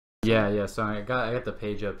Yeah. So I got the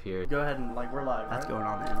page up here. Go ahead and we're live. That's going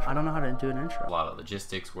on the intro. I don't know how to do an intro. A lot of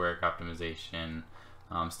logistics work, optimization,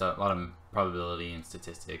 stuff. A lot of probability and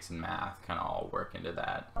statistics and math kind of all work into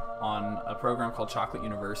that. On a program called Chocolate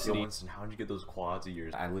University. Yo, Winston, how did you get those quads of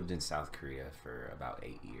yours? I lived in South Korea for about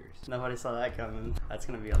 8 years. Nobody saw that coming. That's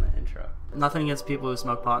gonna be on the intro. Nothing against people who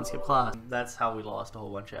smoke pot and skip class. That's how we lost a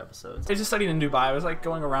whole bunch of episodes. I just studied in Dubai. I was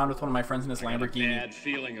going around with one of my friends in his Lamborghini. Bad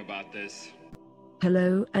feeling about this.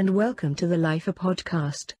 Hello and welcome to the Lifr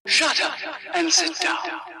podcast. Shut up and sit down.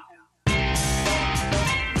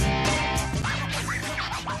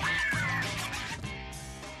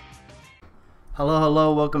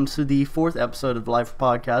 Hello, welcome to the 4th episode of the Lifr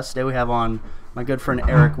podcast. Today we have on my good friend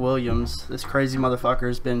Eric Williams. This crazy motherfucker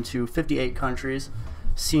has been to 58 countries,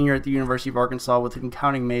 senior at the University of Arkansas with an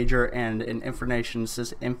accounting major and an information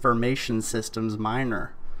systems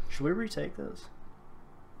minor. Should we retake this?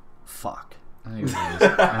 Fuck. I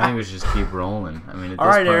think we should just keep rolling. I mean, at All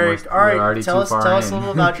this right, point, Eric. we're All right, already tell too far us a in.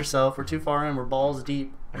 little about yourself. We're too far in. We're balls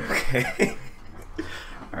deep. Okay.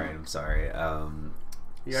 Alright, I'm sorry.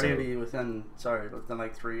 You gotta be within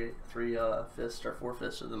like three fists or 4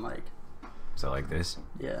 fists of the mic. So like this?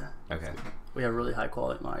 Yeah. Okay. We have really high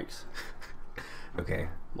quality mics. Okay.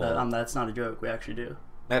 Well, That's not a joke. We actually do.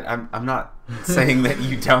 I'm not saying that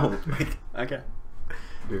you don't. Okay.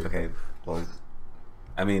 Okay. Well,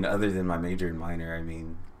 I mean, other than my major and minor, I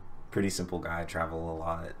mean, pretty simple guy. Travel a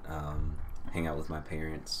lot. Hang out with my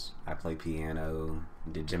parents. I play piano.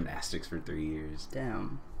 Did gymnastics for 3 years.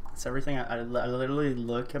 Damn. It's everything. I literally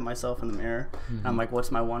look at myself in the mirror. And I'm like,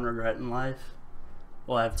 what's my one regret in life?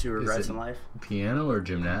 Well, I have 2 regrets in life. Piano or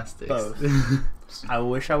gymnastics? Both. I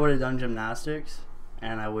wish I would have done gymnastics,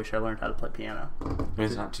 and I wish I learned how to play piano. I mean,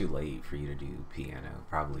 it's not too late for you to do piano.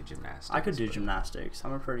 Probably gymnastics. I could do gymnastics.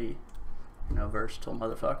 I'm a pretty, versatile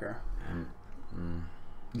motherfucker.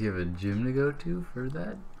 You have a gym to go to for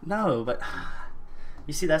that? No, but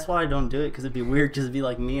you see, that's why I don't do it, because it'd be weird, because it'd be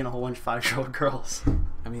like me and a whole bunch of 5-year-old girls.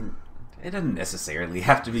 I mean, it doesn't necessarily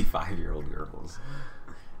have to be 5-year-old girls.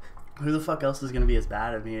 Who the fuck else is gonna be as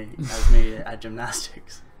bad at me as me at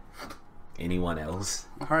gymnastics? Anyone else?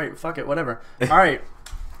 All right, fuck it, whatever. All right.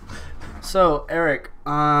 So, Eric,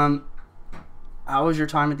 how was your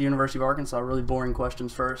time at the University of Arkansas? Really boring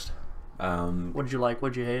questions first. What did you like?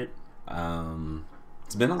 What did you hate?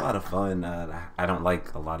 It's been a lot of fun. I don't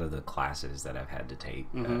like a lot of the classes that I've had to take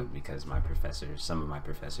because some of my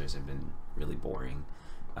professors have been really boring.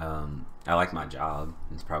 I like my job.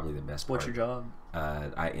 It's probably the best part. What's your job?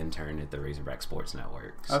 I intern at the Razorback Sports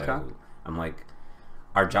Network. So Okay. I'm like,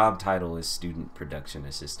 our job title is student production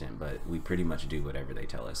assistant, but we pretty much do whatever they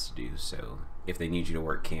tell us to do. So if they need you to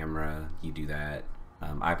work camera, you do that.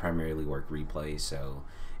 I primarily work replay. So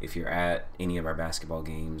if you're at any of our basketball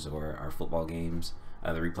games or our football games,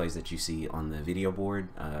 the replays that you see on the video board,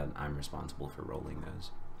 I'm responsible for rolling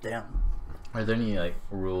those. Damn. Are there any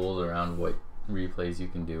rules around what replays you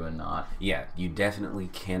can do and not? Yeah, you definitely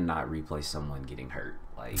cannot replay someone getting hurt.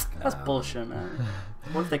 That's bullshit, man.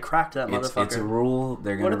 What if they cracked that motherfucker? It's a rule.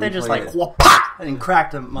 They're gonna. What if they just replay it. wha-pah, and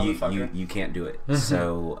cracked the motherfucker? You can't do it.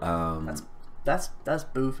 So That's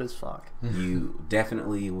boof as fuck. we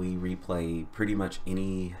replay pretty much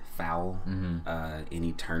any foul,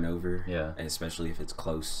 any turnover, especially if it's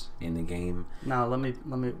close in the game. Now let me.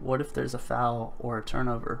 What if there's a foul or a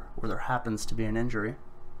turnover where there happens to be an injury?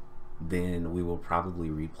 Then we will probably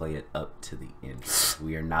replay it up to the injury.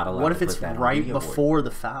 We are not allowed. What if to it's put that right on video before board. the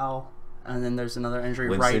foul, and then there's another injury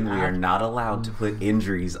Winston, right we are after? not allowed to put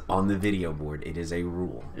injuries on the video board. It is a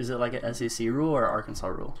rule. Is it like an SEC rule or Arkansas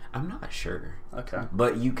rule? I'm not sure. Okay.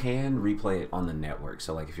 But you can replay it on the network.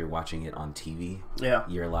 So, if you're watching it on TV, Yeah.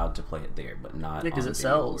 you're allowed to play it there, but not because on it video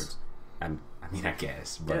sells. boards. I mean, I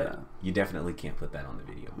guess, but you definitely can't put that on the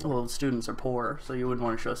video board. Well, students are poor, so you wouldn't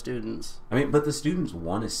want to show students. I mean, but the students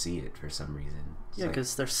want to see it for some reason. It's Yeah,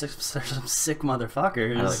 because they're some sick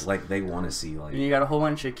motherfuckers. they want to see And you got a whole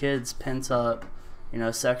bunch of kids pent up,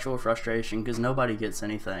 sexual frustration because nobody gets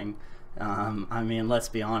anything. I mean, let's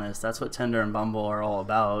be honest. That's what Tinder and Bumble are all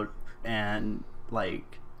about. And I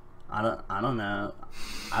don't know.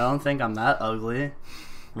 I don't think I'm that ugly.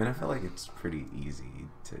 I mean, I feel like it's pretty easy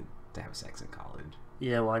to have sex in college.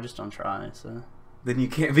 Yeah, well, I just don't try. So Then you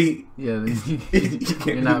can't be. Yeah, you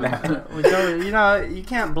can't do that. you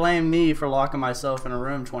can't blame me for locking myself in a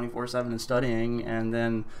room 24/7 and studying, and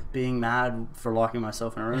then being mad for locking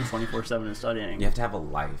myself in a room 24/7 and studying. You have to have a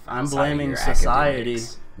life. I'm outside blaming of your society.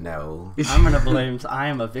 academics. No. I'm gonna blame. I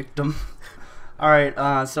am a victim. All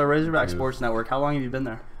right. So Razorback Sports Network. How long have you been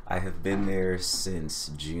there? I have been there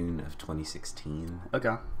since June of 2016.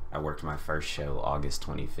 Okay. I worked my first show August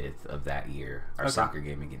 25th of that year. Our soccer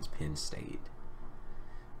game against Penn State.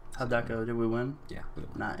 How'd that go? Did we win? Yeah, we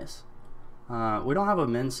won. Nice. We don't have a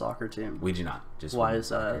men's soccer team. We do not. Just Why women's is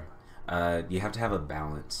that? soccer. You have to have a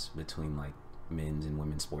balance between like men's and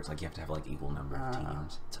women's sports. Like you have to have like equal number of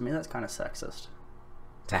teams. To me, that's kind of sexist.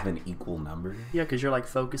 To have an equal number? Yeah, because you're like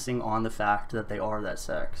focusing on the fact that they are that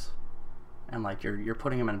sex, and like you're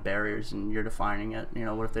putting them in barriers and you're defining it. You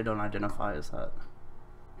know, what if they don't identify as that?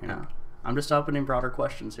 You know, I'm just opening broader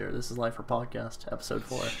questions here. This is Lifr Podcast, episode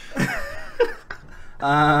 4.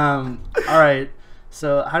 All right.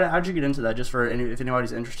 So how'd you get into that? Just for if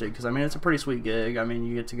anybody's interested, because I mean it's a pretty sweet gig. I mean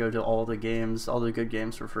you get to go to all the games, all the good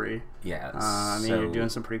games for free. Yeah. I mean you're doing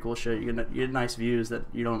some pretty cool shit. You get nice views that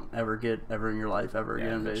you don't ever get in your life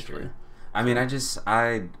again, basically. True. I mean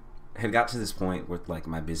I had got to this point with like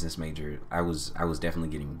my business major. I was definitely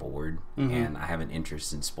getting bored, and I have an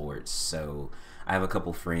interest in sports. So I have a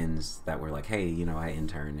couple friends that were like, hey, you know, I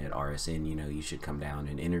intern at RSN, you know, you should come down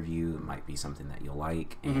and interview. It might be something that you'll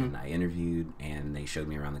like. And I interviewed, and they showed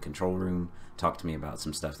me around the control room, talked to me about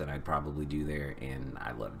some stuff that I'd probably do there, and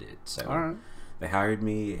I loved it. So they hired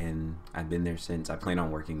me, and I've been there since. I plan on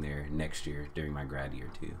working there next year during my grad year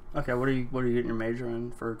too. Okay, what are you getting your major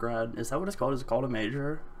in for grad? Is that what it's called? Is it called a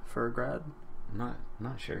major for grad? Not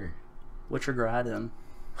sure. What's your grad in?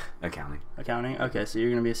 Accounting. Okay, so you're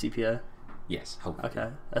gonna be a CPA. Yes, hopefully. Okay,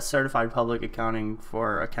 a certified public accounting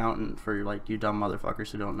for accountant for like you dumb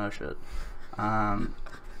motherfuckers who don't know shit. All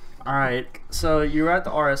right, so you were at the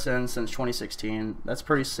RSN since 2016. That's a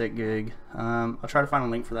pretty sick gig. I'll try to find a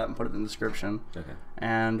link for that and put it in the description. Okay.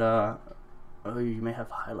 And you may have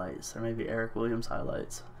highlights. There may be Eric Williams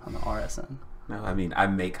highlights on the RSN. No, I mean I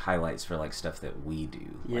make highlights for like stuff that we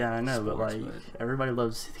do. Yeah, like I know, sports, but everybody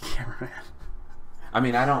loves to see the cameraman. I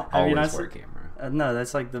mean, I don't always wear a camera. No,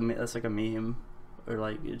 that's like a meme, or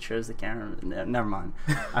like it shows the camera. Never mind.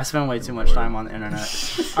 I spend way too much time on the internet.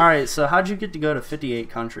 All right, so how'd you get to go to 58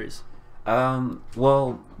 countries?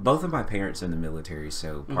 Well, both of my parents are in the military,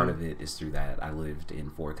 so part of it is through that. I lived in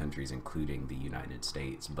 4 countries, including the United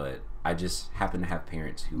States, but I just happen to have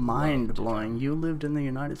parents who mind blowing. You lived in the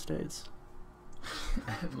United States.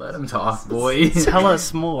 Let him talk, boy. Tell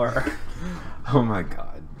us more. Oh my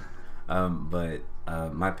god. But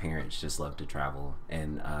my parents just love to travel,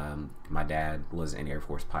 and my dad was an Air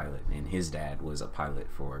Force pilot, and his dad was a pilot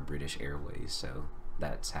for British Airways, so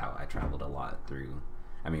that's how I traveled a lot through.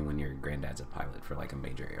 I mean, when your granddad's a pilot for like a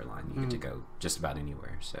major airline, you get to go just about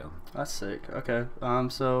anywhere. So that's sick. Okay.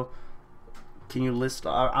 So can you list?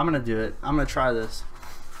 I'm gonna do it. I'm gonna try this.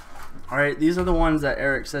 All right. These are the ones that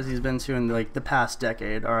Eric says he's been to in like the past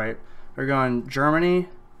decade. All right. We're going Germany.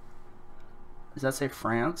 Does that say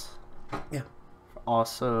France? Yeah.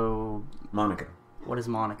 Also, Monaco. What is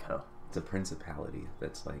Monaco? It's a principality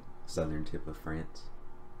that's like southern tip of France.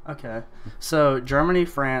 Okay. So Germany,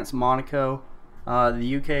 France, Monaco,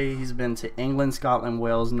 the UK. He's been to England, Scotland,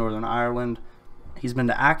 Wales, Northern Ireland. He's been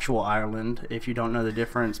to actual Ireland. If you don't know the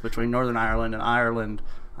difference between Northern Ireland and Ireland,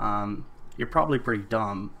 you're probably pretty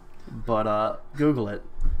dumb. But Google it.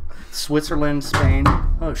 Switzerland, Spain.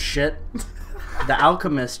 Oh shit. The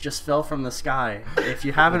Alchemist just fell from the sky. If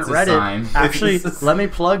you haven't read it, actually, let me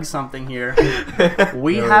plug something here.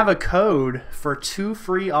 We have a code for 2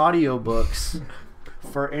 free audiobooks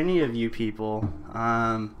for any of you people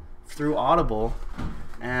through Audible.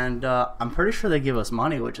 And I'm pretty sure they give us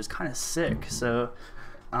money, which is kind of sick. So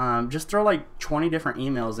just throw like 20 different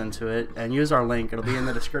emails into it and use our link. It'll be in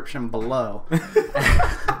the description below.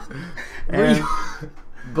 And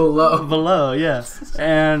below, yes.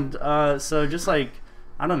 And so just like,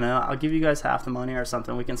 I don't know, I'll give you guys half the money or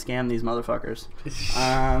something. We can scam these motherfuckers.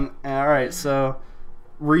 All right, so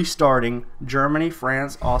restarting. Germany,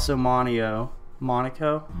 France, also Monaco.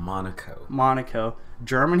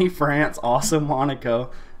 Germany, France, also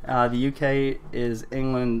Monaco. The UK is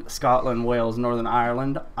England, Scotland, Wales, Northern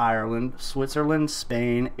Ireland, Switzerland,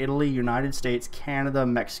 Spain, Italy, United States, Canada,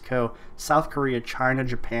 Mexico, South Korea, China,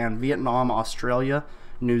 Japan, Vietnam, Australia,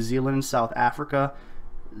 New Zealand, South Africa,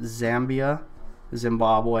 Zambia,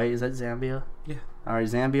 Zimbabwe. Is that Zambia? Yeah. All right,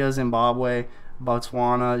 Zambia, Zimbabwe,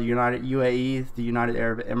 Botswana, UAE, the United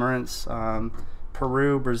Arab Emirates,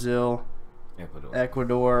 Peru, Brazil,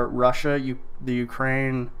 Ecuador, Russia, the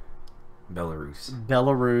Ukraine, Belarus.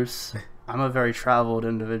 I'm a very traveled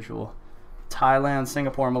individual. Thailand,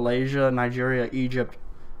 Singapore, Malaysia, Nigeria, Egypt,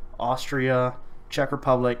 Austria, Czech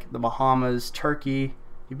Republic, the Bahamas, Turkey.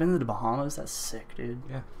 You've been to the Bahamas? That's sick, dude.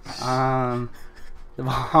 Yeah. The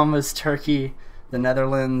Bahamas, Turkey, the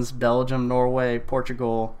Netherlands, Belgium, Norway,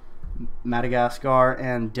 Portugal, Madagascar,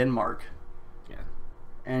 and Denmark. Yeah.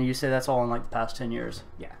 And you say that's all in like the past 10 years.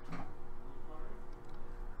 Yeah.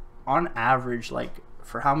 On average, like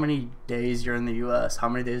for how many days you're in the U.S., how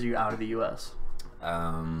many days are you out of the U.S.?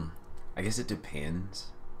 I guess it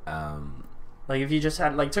depends. Like if you just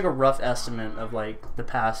had like took a rough estimate of like the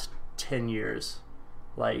past 10 years,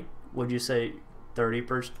 like would you say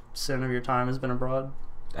 30% of your time has been abroad?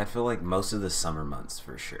 I feel like most of the summer months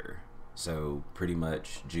for sure. So pretty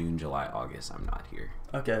much June, July, August, I'm not here.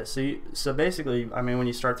 Okay, so basically, I mean, when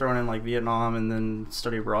you start throwing in like Vietnam and then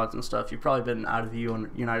study abroad and stuff, you've probably been out of the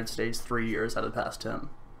United States 3 years out of the past 10.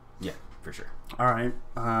 Yeah, for sure. All right,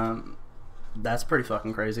 that's pretty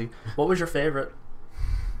fucking crazy. What was your favorite?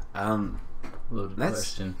 Loaded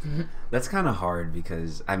question. That's kind of hard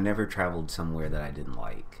because I've never traveled somewhere that I didn't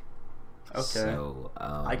like. Okay. So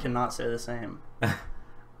I cannot say the same.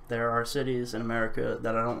 There are cities in America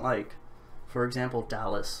that I don't like. For example,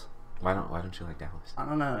 Dallas. Why don't you like Dallas? I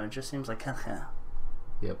don't know. It just seems like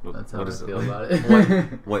Yep, that's how What I is it? feel about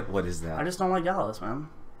it. What is that? I just don't like Dallas, man.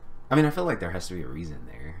 I mean, I feel like there has to be a reason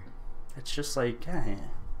there. It's just like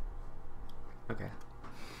Okay.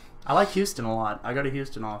 I like Houston a lot. I go to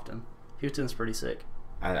Houston often. Houston's pretty sick.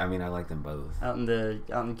 I mean, I like them both. Out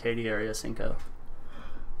in Katy area, Cinco.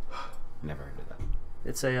 Never heard of that.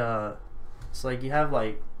 It's it's like you have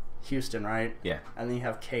like Houston, right? Yeah. And then you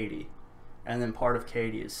have Katy, and then part of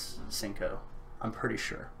Katy is Cinco. I'm pretty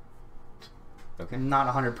sure. Okay.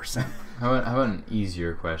 Not 100%. How about an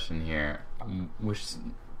easier question here? Which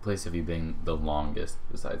place have you been the longest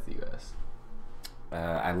besides the U.S.?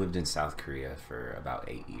 I lived in South Korea for about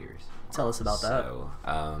 8 years. Tell us about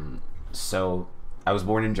that. So I was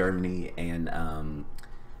born in Germany, and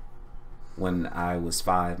when I was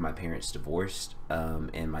 5, my parents divorced,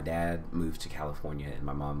 and my dad moved to California, and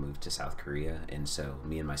my mom moved to South Korea, and so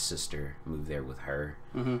me and my sister moved there with her.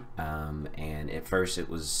 Mm-hmm. And at first it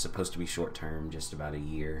was supposed to be short term, just about a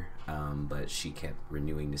year, but she kept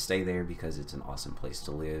renewing to stay there because it's an awesome place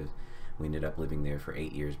to live. We ended up living there for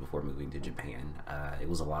 8 years before moving to Japan. It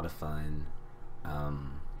was a lot of fun.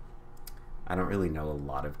 I don't really know a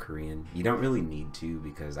lot of Korean. You don't really need to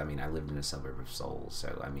because, I mean, I lived in a suburb of Seoul,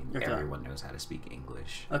 so, I mean, Okay. everyone knows how to speak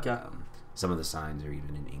English. Okay. Some of the signs are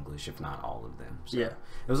even in English, if not all of them. So Yeah.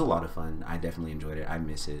 It was a lot of fun. I definitely enjoyed it. I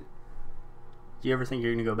miss it. Do you ever think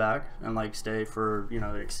you're gonna go back and like stay for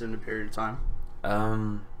an extended period of time?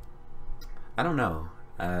 I don't know.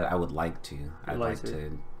 I would like to. I'd like like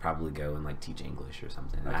to probably go and like teach English or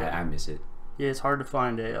something. Okay. I miss it. Yeah, it's hard to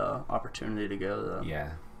find a opportunity to go though.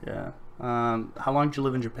 Yeah. Yeah. How long did you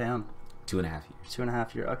live in Japan? 2.5 years.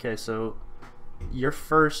 2.5 years. Okay, so your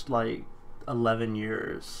first like 11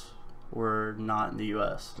 years were not in the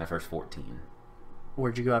U.S. My first 14.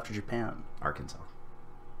 Where'd you go after Japan? Arkansas.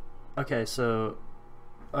 Okay, so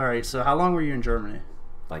all right. So how long were you in Germany?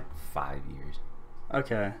 Like 5 years.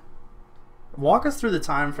 Okay. Walk us through the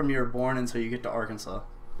time from you were born until you get to Arkansas.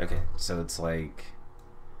 Okay, so it's like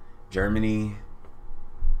Germany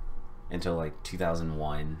until like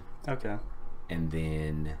 2001, Okay. and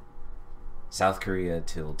then South Korea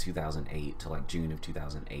till 2008, till like June of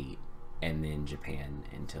 2008, and then Japan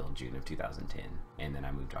until June of 2010, and then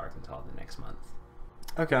I moved to Arkansas the next month.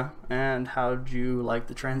 Okay. And how'd you like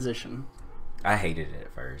the transition? I hated it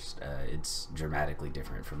at first. It's dramatically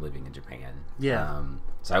different from living in Japan. Yeah.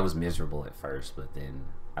 So I was miserable at first, but then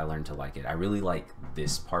I learned to like it. I really like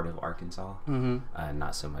this part of Arkansas,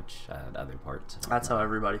 not so much other parts. That's how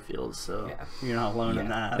everybody feels. So Yeah. you're not alone in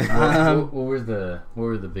Yeah. that. What were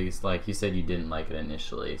the biggest, like you said you didn't like it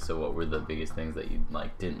initially, so what were the biggest things that you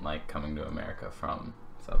like didn't like coming to America from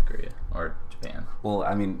South Korea or Japan? Well,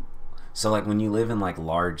 I mean, so like when you live in like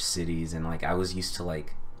large cities, and like I was used to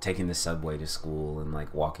like taking the subway to school and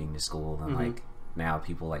like walking to school, and like now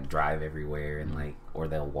people like drive everywhere and like, or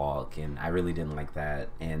they'll walk, and I really didn't like that.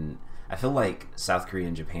 And I feel like South Korea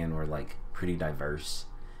and Japan were like pretty diverse,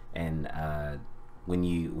 and when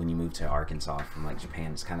you move to Arkansas from like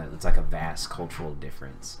Japan, it's like a vast cultural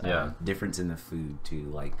difference. Yeah. Difference in the food too.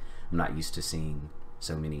 Like I'm not used to seeing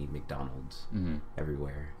so many McDonald's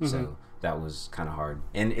everywhere, so that was kind of hard.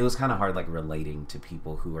 And it was kind of hard like relating to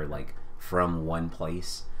people who are like from one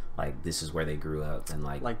place, like this is where they grew up, and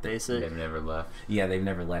like basic. They've never left. yeah, they've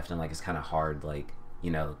never left, and like it's kind of hard, like,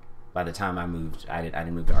 you know, by the time I moved, I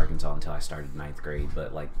didn't move to Arkansas until I started 9th grade,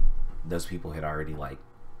 but like those people had already like,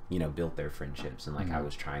 you know, built their friendships, and like I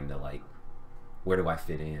was trying to like, where do I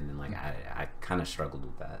fit in, and like I kind of struggled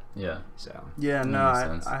with that. Yeah. So Yeah, That no, makes I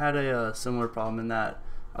sense. had a similar problem in that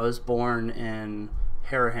I was born in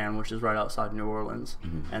Harahan, which is right outside New Orleans,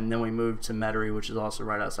 and then we moved to Metairie, which is also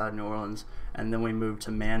right outside New Orleans, and then we moved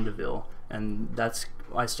to Mandeville, and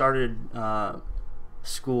I started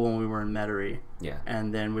school when we were in Metairie. Yeah.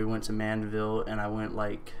 And then we went to Mandeville, and I went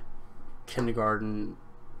like kindergarten,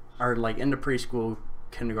 or like into preschool,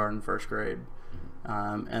 kindergarten, first grade.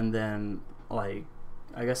 And then like,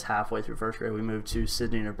 I guess halfway through first grade, we moved to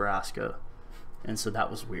Sydney, Nebraska. And so that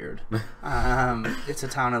was weird. It's a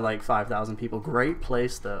town of like 5,000 people. Great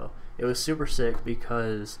place though. It was super sick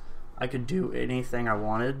because I could do anything I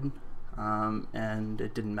wanted, and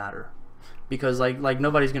it didn't matter. Because like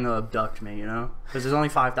nobody's gonna abduct me, you know? Because there's only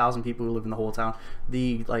 5,000 people who live in the whole town.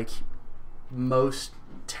 The like most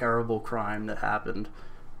terrible crime that happened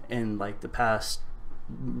in like the past,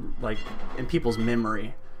 like in people's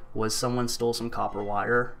memory, was someone stole some copper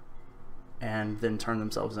wire and then turned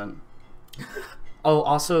themselves in. Oh,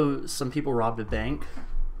 also some people robbed a bank,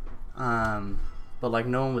 but like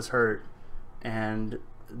no one was hurt, and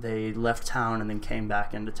they left town and then came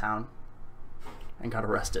back into town and got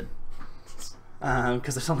arrested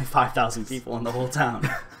because there's only 5,000 people in the whole town.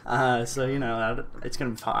 So you know, it's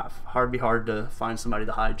gonna be hard to find somebody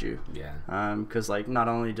to hide you. Yeah. Because like not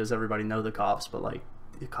only does everybody know the cops, but like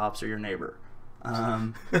the cops are your neighbor.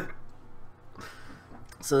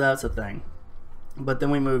 So that's a thing. But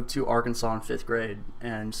then we moved to Arkansas in 5th grade,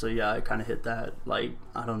 and so yeah, I kind of hit that, like,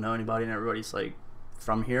 I don't know anybody, and everybody's like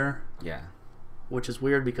from here. Yeah. Which is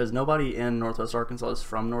weird because nobody in Northwest Arkansas is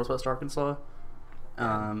from Northwest Arkansas.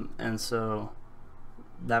 And so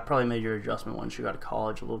that probably made your adjustment once you got to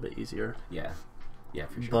college a little bit easier. Yeah. Yeah,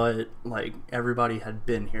 for sure. But like everybody had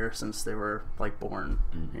been here since they were like born.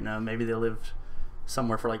 You know, maybe they lived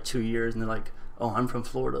somewhere for like 2 years, and they're like, oh, I'm from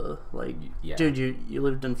Florida. Like, Yeah. dude, you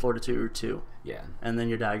lived in Florida too. Yeah. And then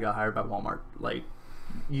your dad got hired by Walmart. Like,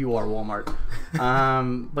 you are Walmart.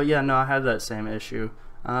 But yeah, no, I had that same issue.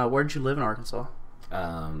 Where did you live in Arkansas?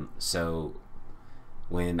 So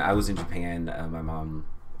when I was in Japan, my mom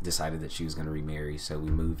decided that she was going to remarry, so we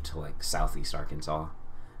moved to like southeast Arkansas.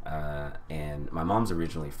 And my mom's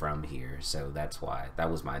originally from here, so that's why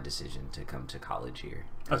that was my decision to come to college here.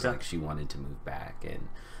 Okay. Like she wanted to move back, and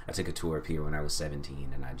I took a tour up here when I was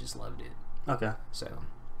 17, and I just loved it. Okay.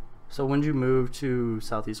 So when did you move to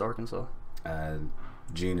southeast Arkansas?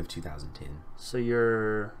 June of 2010. So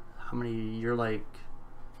you're like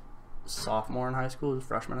sophomore in high school,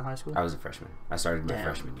 freshman in high school? I was a freshman. I started my Damn.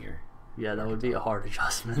 freshman year. Yeah, that would be a hard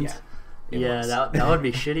adjustment. Yeah. Yeah, that would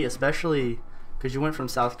be shitty, especially because you went from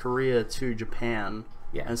South Korea to Japan.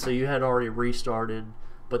 Yeah. And so you had already restarted,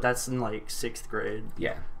 but that's in like 6th grade.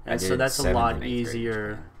 Yeah. And so did that's a 7th lot and 8th grade in easier.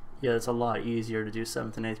 Japan. Yeah, it's a lot easier to do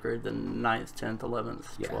 7th and 8th grade than 9th, 10th, 11th,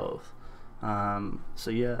 Yeah. 12th.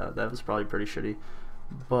 So yeah, that was probably pretty shitty.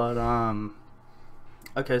 But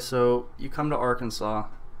okay, so you come to Arkansas,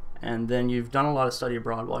 and then you've done a lot of study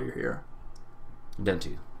abroad while you're here. Done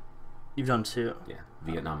 2. You've done 2. Yeah.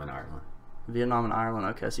 Vietnam and Ireland. Vietnam and Ireland.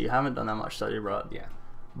 Okay, so you haven't done that much study abroad. Yeah.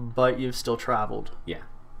 But you've still traveled. Yeah.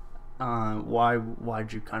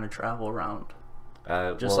 Why'd you kind of travel around?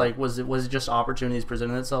 Just well, like was it just opportunities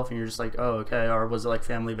presenting itself, and you're just like, oh, okay, or was it like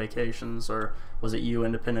family vacations, or was it you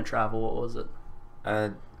independent travel? What was it?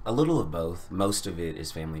 a little of both. Most of it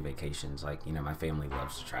is family vacations. Like, you know, my family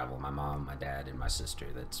loves to travel. My mom, my dad, and my sister,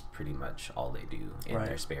 that's pretty much all they do in Right.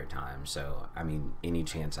 their spare time. So, I mean, any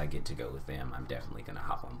chance I get to go with them, I'm definitely going to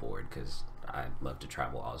hop on board because I love to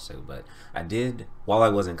travel also. But I did, while I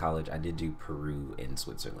was in college, I did do Peru and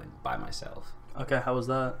Switzerland by myself. Okay, how was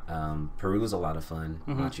that? Peru was a lot of fun.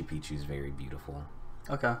 Mhm. Machu Picchu is very beautiful.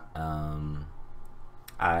 Okay.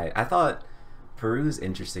 I thought Peru is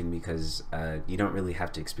interesting because you don't really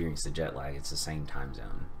have to experience the jet lag. It's the same time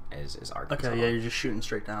zone as Arkansas. Okay, yeah, you're just shooting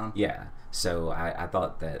straight down. Yeah, so I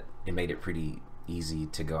thought that it made it pretty easy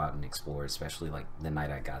to go out and explore, especially like the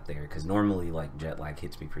night I got there, because normally like jet lag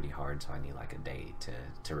hits me pretty hard, so I need like a day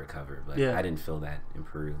to recover, but Yeah. I didn't feel that in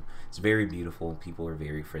Peru. It's very beautiful. People are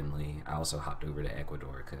very friendly. I also hopped over to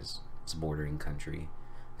Ecuador because it's a bordering country.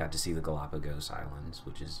 Got to see the Galapagos Islands,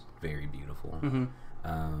 which is very beautiful. Mm-hmm.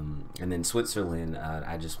 And then Switzerland,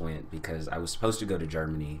 I just went because I was supposed to go to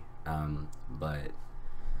Germany, but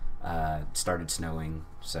started snowing,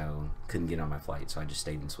 so couldn't get on my flight, so I just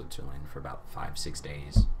stayed in Switzerland for about 5-6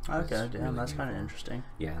 days. Okay, It's damn, really that's kind of beautiful. interesting.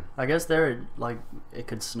 Yeah, I guess there, like, it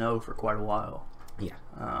could snow for quite a while. yeah,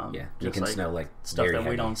 yeah. You just can like snow like stuff very that we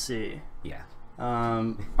heavy. don't see. Yeah.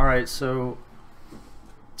 All right, so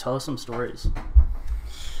tell us some stories.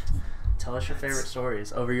 Tell us your favorite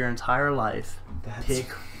stories over your entire life.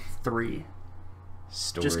 Pick 3.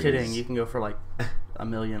 Stories. Just kidding. You can go for like a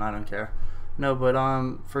million. I don't care. No, but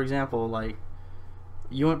for example, like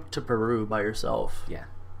you went to Peru by yourself. Yeah.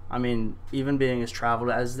 I mean, even being as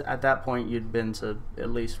traveled as at that point, you'd been to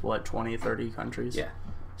at least what 20, 30 countries. Yeah.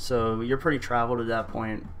 So you're pretty traveled at that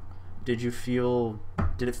point. did you feel?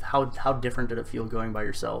 How different did it feel going by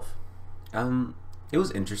yourself? It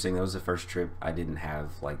was interesting. That was the first trip I didn't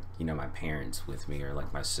have like my parents with me or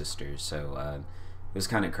like my sisters. So it was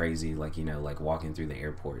kind of crazy. Like like walking through the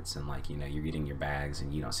airports and like you're getting your bags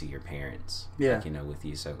and you don't see your parents. Yeah. Like, with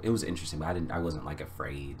you. So it was interesting. But I wasn't like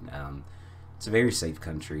afraid. It's a very safe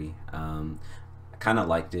country. I kind of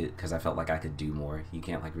liked it because I felt like I could do more. You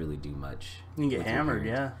can't like really do much. You can get with your hammered,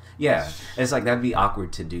 parents. yeah. Yeah, it's like that'd be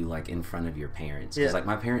awkward to do like in front of your parents because Yeah. like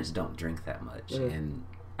my parents don't drink that much, Yeah. and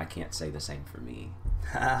I can't say the same for me.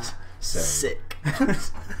 So Sick.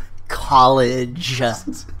 College.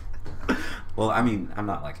 well, I mean, I'm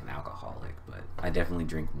not like an alcoholic, but I definitely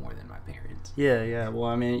drink more than my parents. Yeah. Well,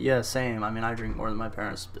 I mean, yeah, same. I mean, I drink more than my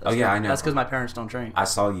parents. Oh, yeah, I know. That's because my parents don't drink. I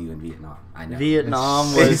saw you in Vietnam. I know.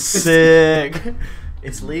 Vietnam was sick.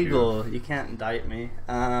 It's legal. You can't indict me.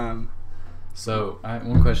 So,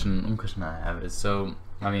 one question I have is, so,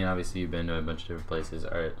 I mean, obviously you've been to a bunch of different places.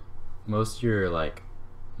 Are most of your, like,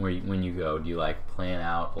 when you go, do you, like, plan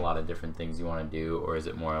out a lot of different things you want to do, or is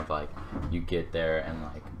it more of, like, you get there and,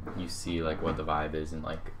 like, you see, like, what the vibe is and,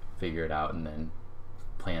 like, figure it out and then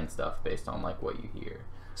plan stuff based on, like, what you hear?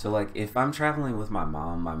 So like if I'm traveling with my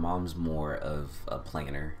mom's more of a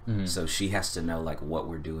planner. Mm-hmm. So she has to know like what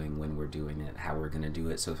we're doing, when we're doing it, how we're going to do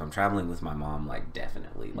it. So if I'm traveling with my mom, like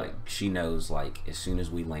definitely like she knows like as soon as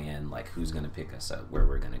we land, like who's going to pick us up, where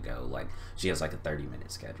we're going to go. Like she has like a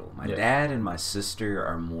 30-minute schedule. My dad and my sister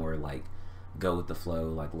are more like go with the flow,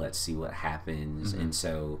 like let's see what happens. Mm-hmm. And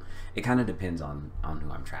so it kind of depends on who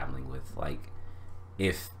I'm traveling with. Like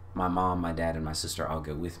if my mom, my dad, and my sister all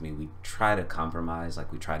go with me, we try to compromise.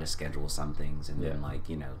 Like we try to schedule some things and then like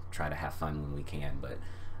try to have fun when we can. But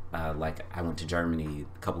like I went to Germany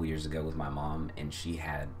a couple years ago with my mom, and she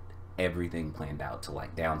had everything planned out to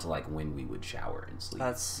like down to like when we would shower and sleep.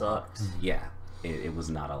 That sucks. Yeah, it was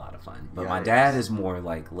not a lot of fun. But my Yikes. dad is more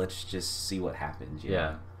like let's just see what happens. You Yeah.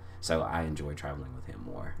 know? So I enjoy traveling with him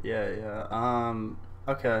more. Yeah.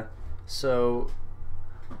 Okay. So,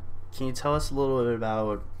 can you tell us a little bit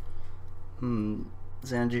about?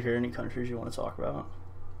 Zan, do you hear any countries you want to talk about?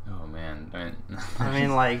 Oh, man. I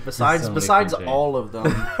mean, like besides so many besides countries. all of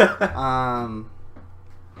them.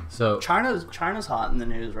 So China's hot in the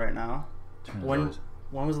news right now. China's When always-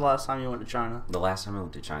 when was the last time you went to China? The last time I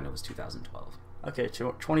went to China was 2012. Okay,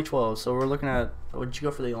 2012. So we're looking at. Did you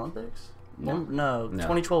go for the Olympics? No. No.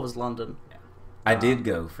 2012 was London. I did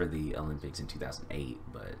go for the Olympics in 2008,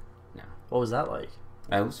 but no. What was that like?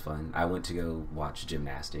 It was fun. I went to go watch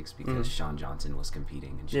gymnastics because Shawn Johnson was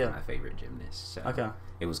competing, and she's my favorite gymnast. So Okay.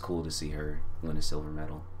 it was cool to see her win a silver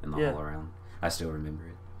medal in the all around. I still remember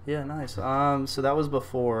it. Yeah, nice. So that was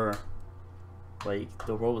before, like,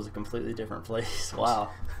 the world was a completely different place. Wow.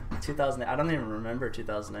 2008. I don't even remember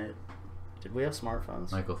 2008. Did we have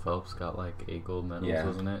smartphones? Michael Phelps got like 8 gold medals, Yeah.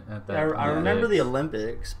 wasn't it? At that I remember the Olympics?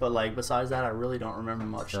 Olympics, but like besides that, I really don't remember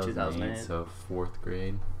much. 2008. So 4th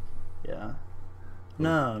grade. Yeah.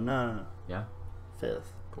 No. Yeah.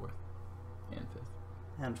 5th 4th and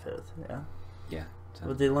 5th. and 5th. Yeah. Yeah.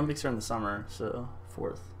 But the Olympics are in the summer, so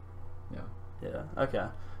 4th. Yeah. Yeah. Okay.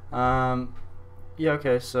 Yeah.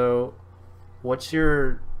 Okay. So, what's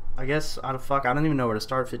your? I guess I don't even know where to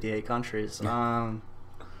start. 58 countries.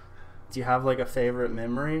 Do you have like a favorite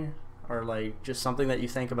memory, or like just something that you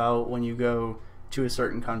think about when you go to a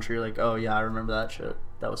certain country? Like, oh yeah, I remember that shit.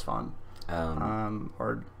 That was fun.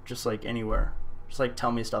 Or just like anywhere. Just like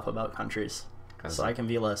tell me stuff about countries, so I can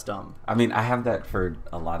be less dumb. I mean, I have that for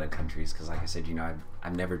a lot of countries because, like I said,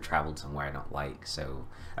 I've never traveled somewhere I don't like. So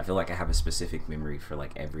I feel like I have a specific memory for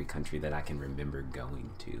like every country that I can remember going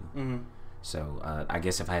to. Mm-hmm. So I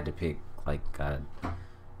guess if I had to pick like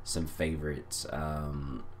some favorites,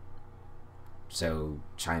 so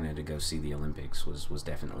China to go see the Olympics was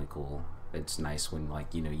definitely cool. It's nice when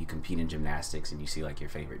like you compete in gymnastics and you see like your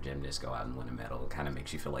favorite gymnast go out and win a medal. It kind of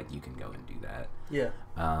makes you feel like you can go and do that. Yeah.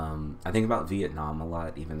 I think about Vietnam a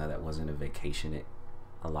lot, even though that wasn't a vacation.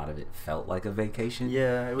 A lot of it felt like a vacation.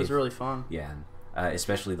 Yeah, it was really fun. Yeah,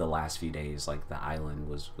 especially the last few days. Like the island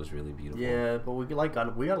was really beautiful. Yeah, but we got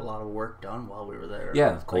a lot of work done while we were there.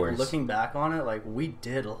 Yeah, of course. Like, looking back on it, like we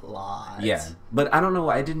did a lot. Yeah, but I don't know.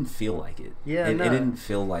 I didn't feel like it. Yeah, it no. didn't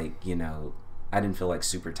feel like I didn't feel like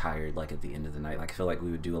super tired like at the end of the night. Like I feel like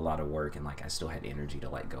we would do a lot of work and like I still had energy to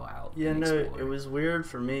like go out. Yeah, and no, explore. it was weird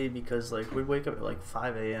for me because like we'd wake up at like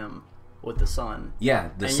 5 a.m. with the sun.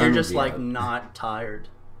 Yeah, and sun you're would just be like out. not tired,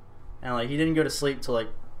 and like you didn't go to sleep till like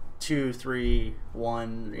 2, 3,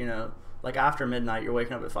 1. Like after midnight, you're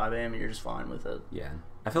waking up at 5 a.m. and you're just fine with it. Yeah,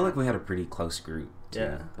 I feel like we had a pretty close group too.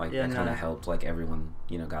 Yeah. Like Yeah, that kind no. of helped. Like everyone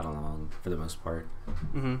got along for the most part.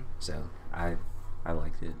 Mm-hmm. So I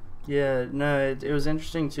liked it. Yeah, no, it was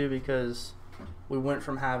interesting too because we went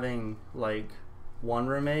from having like one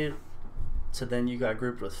roommate to then you got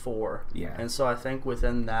grouped with 4. Yeah. And so I think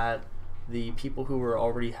within that, the people who were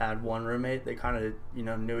already had one roommate, they kind of,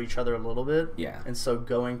 knew each other a little bit. Yeah. And so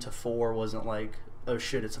going to 4 wasn't like, oh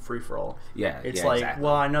shit, it's a free-for-all. Yeah. It's yeah, like, exactly.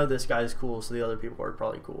 well, I know this guy's cool, so the other people are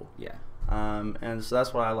probably cool. Yeah. And so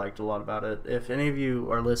that's what I liked a lot about it. If any of you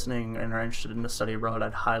are listening and are interested in a study abroad,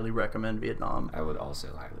 I'd highly recommend Vietnam. I would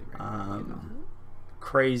also highly recommend Vietnam.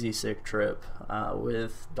 Crazy sick trip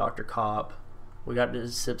with Dr. Kopp. We got to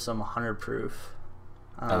sip some 100 proof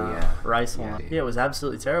rice wine. Yeah, it was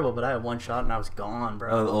absolutely terrible, but I had one shot and I was gone,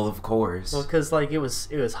 bro. Oh, of course. Well, because like it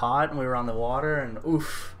was hot and we were on the water and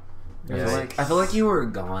oof. I feel like you were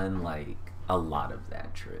gone like a lot of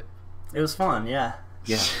that trip. It was fun, yeah.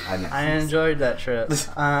 Yeah, I know. I enjoyed that trip.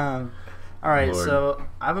 All right, Lord. so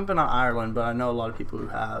I haven't been on Ireland, but I know a lot of people who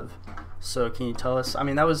have. So can you tell us? I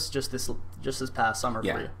mean, that was just this past summer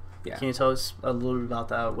for you. Yeah. Can you tell us a little bit about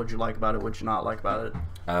that? What'd you like about it? What'd you not like about it?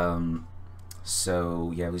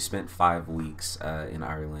 So yeah, we spent 5 weeks in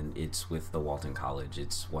Ireland. It's with the Walton College.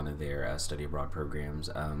 It's one of their study abroad programs.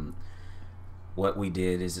 What we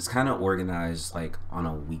did is it's kind of organized like on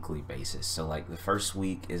a weekly basis. So like the first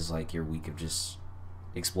week is like your week of just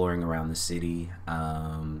exploring around the city.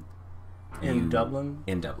 In Dublin?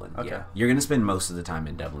 In Dublin, Okay. yeah. You're going to spend most of the time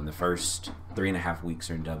in Dublin. The first 3.5 weeks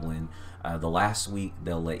are in Dublin. The last week,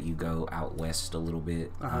 they'll let you go out west a little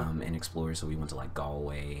bit and explore. So we went to like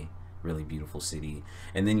Galway, really beautiful city.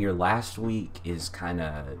 And then your last week is kind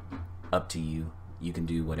of up to you. You can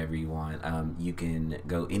do whatever you want. You can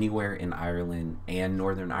go anywhere in Ireland and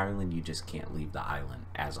Northern Ireland. You just can't leave the island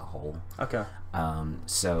as a whole. Okay.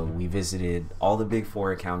 So we visited all the big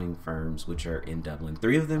 4 accounting firms, which are in Dublin.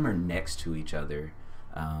 3 of them are next to each other.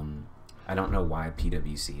 I don't know why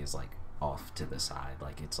PwC is like off to the side.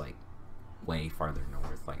 Like it's like way farther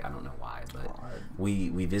north. Like I don't know why, but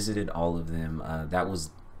we visited all of them. That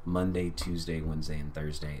was Monday, Tuesday, Wednesday, and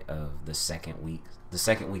Thursday of the second week. The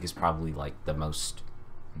second week is probably like the most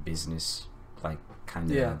business, like kind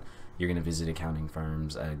of. Yeah. You're gonna visit accounting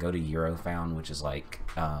firms. Go to Eurofound, which is like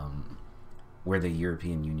where the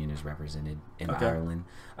European Union is represented in Ireland.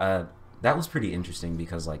 That was pretty interesting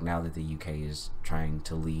because like now that the UK is trying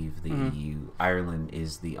to leave the EU, Ireland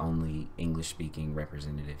is the only English-speaking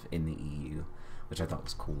representative in the EU, which I thought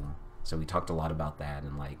was cool. So we talked a lot about that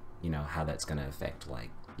and like how that's gonna affect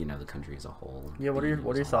like the country as a whole. Yeah. What are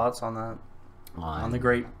your thoughts on that? On the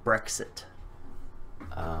great Brexit.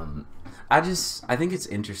 I think it's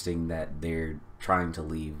interesting that they're trying to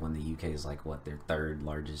leave when the UK is like what their 3rd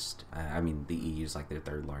largest. The EU is like their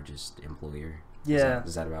 3rd largest employer. Yeah.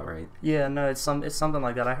 Is that about right? Yeah. No, it's something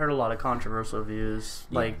like that. I heard a lot of controversial views.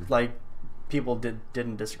 Yeah. Like people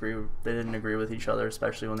didn't disagree. They didn't agree with each other,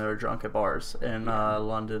 especially when they were drunk at bars in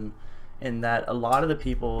London. In that a lot of the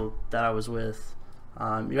people that I was with.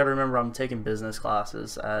 You got to remember, I'm taking business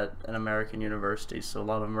classes at an American university, so a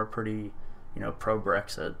lot of them are pretty,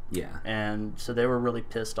 pro-Brexit. Yeah. And so they were really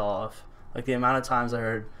pissed off. Like the amount of times I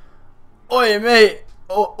heard, "Oi, mate,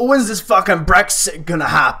 when's this fucking Brexit gonna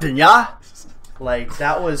happen, yeah?" Like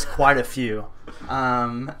that was quite a few.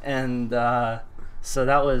 So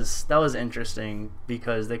that was interesting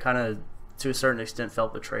because they kind of, to a certain extent,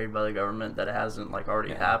 felt betrayed by the government that it hasn't like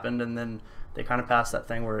already happened, and then they kind of passed that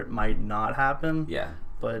thing where it might not happen. Yeah.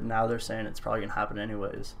 But now they're saying it's probably gonna happen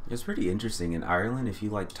anyways. It's pretty interesting in Ireland. If you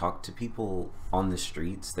like talk to people on the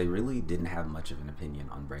streets, they really didn't have much of an opinion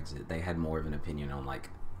on Brexit. They had more of an opinion on like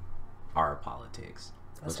our politics.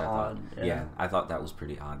 That's which I odd. thought, I thought that was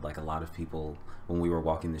pretty odd. Like a lot of people, when we were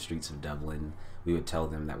walking the streets of Dublin, we would tell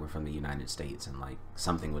them that we're from the United States, and like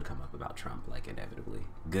something would come up about Trump, like inevitably,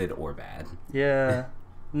 good or bad. Yeah.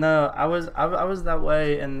 No, I was that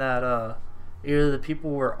way in that either the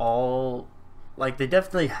people were all like they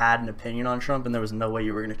definitely had an opinion on Trump, and there was no way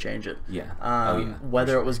you were going to change it. Yeah.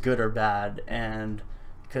 Whether it was good or bad, and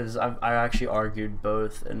because I actually argued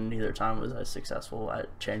both, and neither time was I successful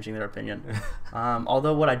at changing their opinion.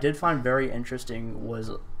 Although what I did find very interesting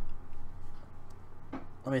was,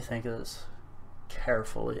 let me think of this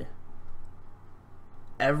carefully.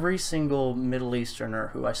 Every single Middle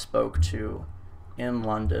Easterner who I spoke to in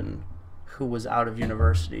London who was out of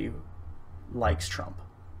university likes Trump.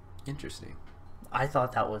 Interesting. I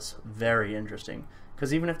thought that was very interesting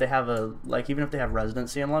because even if they have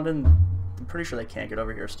residency in London, I'm pretty sure they can't get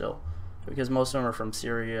over here still because most of them are from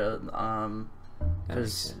Syria.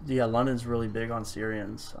 Because London's really big on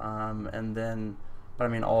Syrians,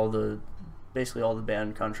 basically all the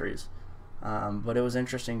banned countries. But it was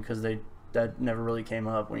interesting because they that never really came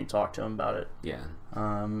up when you talked to him about it. Yeah.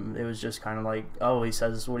 It was just kind of like, oh, he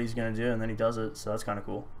says what he's gonna do and then he does it, so that's kind of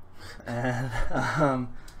cool. And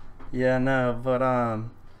yeah, no, but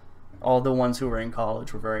all the ones who were in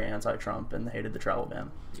college were very anti-Trump and they hated the travel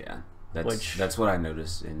ban. Yeah. That's what I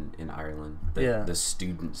noticed in Ireland. The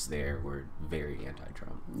students there were very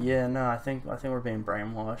anti-Trump. Yeah, no, I think we're being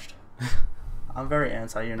brainwashed. I'm very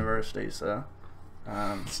anti-university, so.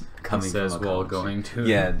 Coming says while going to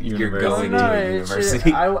university. You're going to a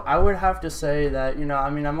university. I would have to say that, I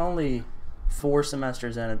mean, I'm only 4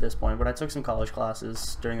 semesters in at this point, but I took some college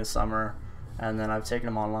classes during the summer, and then I've taken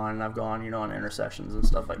them online, and I've gone, on intersections and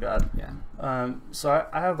stuff like that. Yeah. So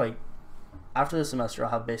I have, like, after the semester,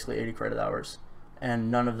 I'll have basically 80 credit hours, and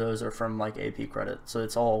none of those are from, like, AP credit, so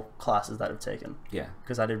it's all classes that I've taken. Yeah.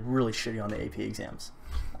 Because I did really shitty on the AP exams.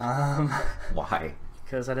 Why?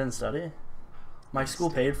 Because I didn't study. My school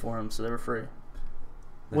paid for them, so they were free.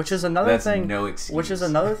 Which is another thing. No excuse. Which is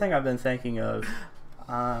another thing I've been thinking of.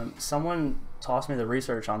 Someone tossed me the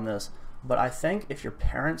research on this, but I think if your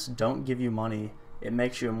parents don't give you money, it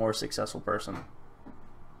makes you a more successful person.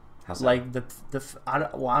 How's that? Like that's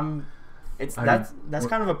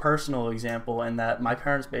kind of a personal example in that my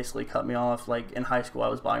parents basically cut me off. Like in high school, I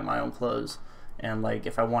was buying my own clothes. And, like,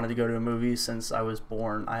 if I wanted to go to a movie since I was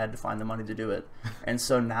born, I had to find the money to do it. And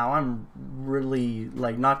so now I'm really,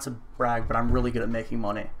 like, not to brag, but I'm really good at making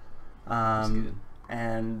money.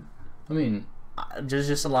 And, I mean, there's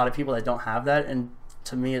just a lot of people that don't have that. And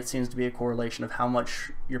to me, it seems to be a correlation of how much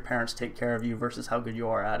your parents take care of you versus how good you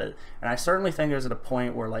are at it. And I certainly think there's at a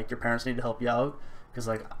point where, like, your parents need to help you out. Because,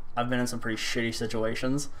 like, I've been in some pretty shitty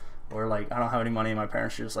situations where, like, I don't have any money and my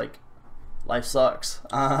parents are just, like, life sucks.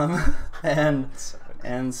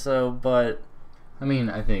 And so, but I mean,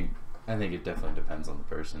 I think it definitely depends on the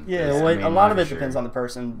person. Yeah, well, I mean, a lot of it depends on the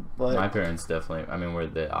person. But my parents definitely, I mean, were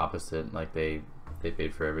the opposite. Like they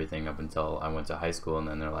paid for everything up until I went to high school, and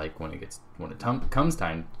then they're like, when it comes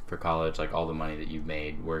time for college, like all the money that you've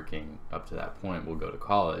made working up to that point will go to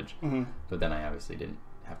college. Mm-hmm. But then I obviously didn't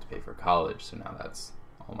have to pay for college, so now that's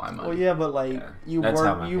all my money. Well, yeah, but like you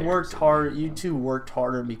worked hard. You two worked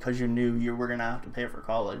harder because you knew you were gonna have to pay for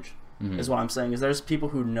college. Mm-hmm. Is what I'm saying. Is there's people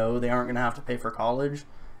who know they aren't gonna have to pay for college,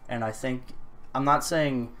 and I think I'm not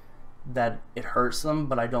saying that it hurts them,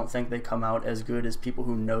 but I don't think they come out as good as people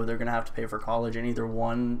who know they're gonna have to pay for college and either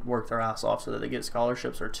one work their ass off so that they get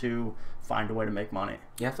scholarships or two find a way to make money.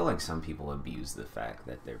 Yeah, I feel like some people abuse the fact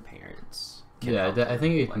that their parents. I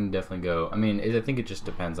think it can definitely go. I mean, I think it just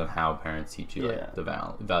depends on how parents teach you like the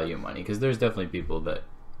value of money, because there's definitely people that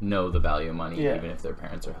know the value of money even if their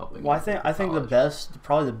parents are helping. Well, I think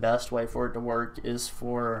probably the best way for it to work is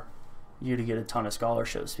for you to get a ton of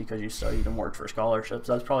scholarships because you studied and worked for scholarships.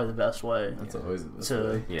 That's probably the best way. That's always the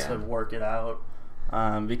best to work it out,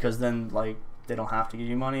 because then like they don't have to give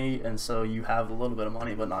you money, and so you have a little bit of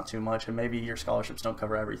money but not too much, and maybe your scholarships don't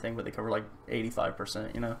cover everything, but they cover like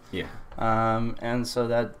 85%. Yeah. And so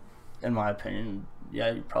that, in my opinion,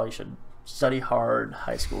 you probably should study hard,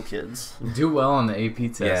 high school kids. Do well on the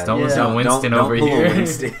AP test. Don't listen to Winston over here.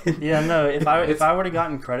 Winston. Yeah, no. If I would have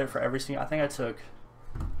gotten credit for every single, I think I took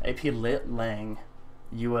AP Lit, Lang,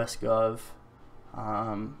 US Gov.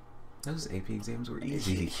 Those AP exams were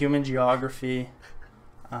easy. Human Geography.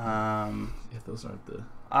 Those aren't the.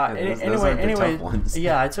 Those aren't the tough ones.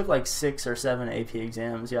 Yeah, I took like 6 or 7 AP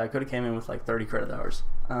exams. Yeah, I could have came in with like 30 credit hours.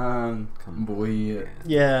 Boy.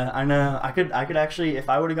 Yeah, I know. I could actually, if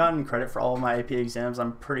I would have gotten credit for all of my AP exams,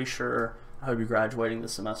 I'm pretty sure I would be graduating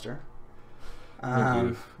this semester.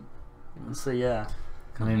 So yeah.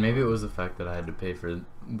 I mean, maybe it was the fact that I had to pay for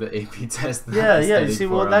the AP test. Yeah. See,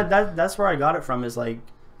 well, that's where I got it from. Is like,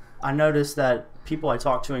 I noticed that people I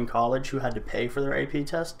talked to in college who had to pay for their AP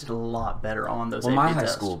test did a lot better on those AP tests. Well, my high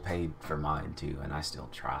school paid for mine too, and I still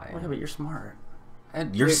try. Well, yeah, but you're smart.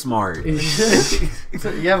 And you're smart.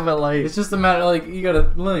 Yeah, but like, it's just a matter like you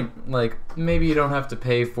gotta like maybe you don't have to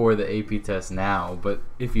pay for the AP test now, but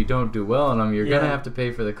if you don't do well on them, you're gonna have to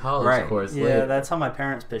pay for the college course. Yeah, later. That's how my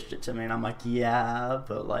parents pitched it to me, and I'm like, yeah,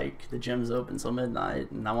 but like the gym's open till midnight,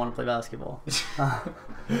 and I want to play basketball.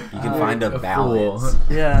 You can find a balance.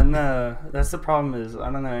 Yeah, no, that's the problem. Is I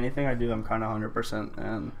don't know, anything I do, I'm kind of 100%,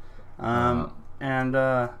 and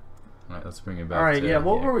all right, let's bring it back. All right,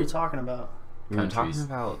 what were we talking about? We were talking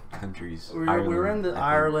about countries. We were in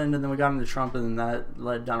Ireland, and then we got into Trump, and then that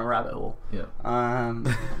led down a rabbit hole. Yeah.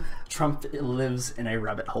 Trump lives in a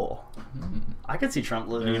rabbit hole. I could see Trump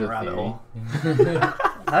living in a rabbit hole.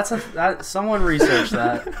 Someone researched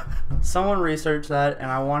that. Someone researched that, and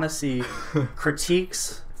I want to see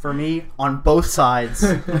critiques for me on both sides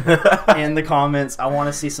in the comments. I want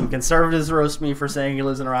to see some conservatives roast me for saying he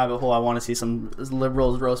lives in a rabbit hole. I want to see some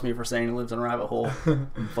liberals roast me for saying he lives in a rabbit hole.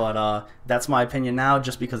 But that's my opinion now,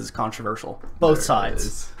 just because it's controversial. Both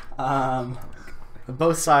sides.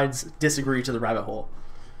 Both sides disagree to the rabbit hole.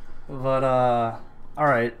 But all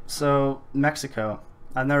right, so Mexico.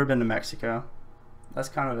 I've never been to Mexico. That's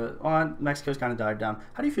kind of it. Well, Mexico's kind of died down.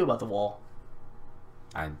 How do you feel about the wall?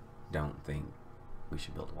 I don't think we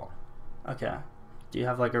should build a wall. Okay. Do you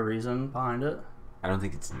have like a reason behind it? I don't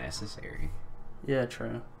think it's necessary. Yeah,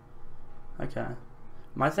 true. Okay.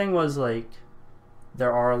 My thing was like,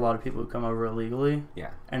 there are a lot of people who come over illegally.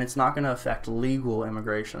 Yeah. And it's not going to affect legal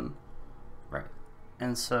immigration. Right.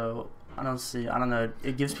 And so I don't know.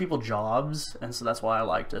 It gives people jobs, and so that's why I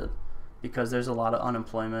liked it, because there's a lot of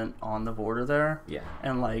unemployment on the border there. Yeah.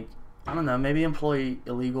 And like, I don't know, maybe employ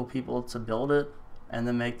illegal people to build it and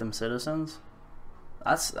then make them citizens.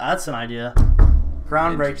 That's an idea.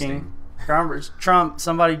 Groundbreaking. Trump.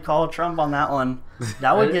 Somebody call Trump on that one.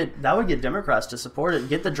 That would get Democrats to support it.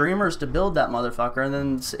 Get the Dreamers to build that motherfucker, and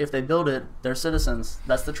then if they build it, they're citizens.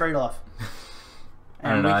 That's the trade-off.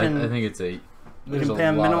 I don't know. I think it's a. There's can a pay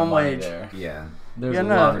a lot minimum of money wage. there. Yeah. There's Yeah, a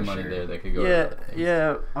no. lot of money there that could go. to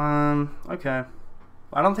other things. Okay.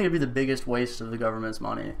 I don't think it'd be the biggest waste of the government's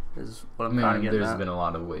money, is what I'm I kind of mean, getting there's at. been a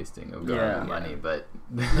lot of wasting of Yeah. government money, but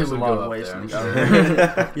There's a would lot go of up waste there, in the I'm government.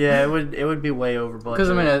 sure. Yeah, it would be way over budget. Because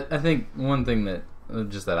I mean, I think one thing that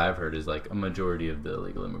just that I've heard is like a majority of the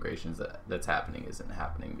illegal immigrations that's happening isn't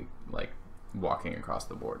happening like walking across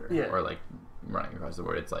the border or like running across the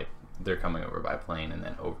border. It's like they're coming over by plane and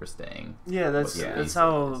then overstaying. Yeah, that's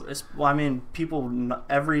how it's. Well, I mean,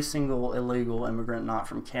 every single illegal immigrant not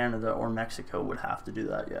from Canada or Mexico would have to do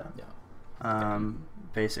that. Yeah.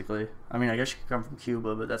 Basically, I mean, I guess you could come from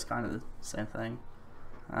Cuba, but that's kind of the same thing.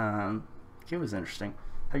 Cuba's interesting.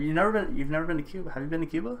 You've never been to Cuba? Have you been to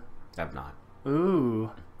Cuba? I've not. Ooh,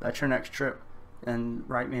 that's your next trip, and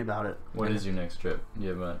write me about it. What is your next trip? Do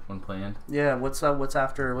you have one planned? Yeah, what's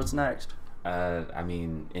after? What's next? I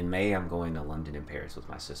mean, in May I'm going to London and Paris with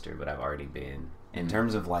my sister, but I've already been. In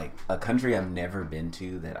terms of like a country I've never been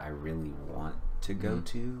to that I really want to go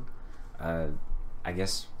to, I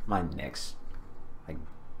guess my next,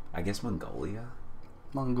 I guess Mongolia.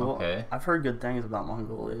 Okay. I've heard good things about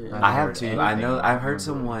Mongolia. I have too. I know. I've heard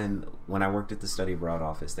someone when I worked at the study abroad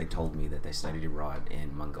office. They told me that they studied abroad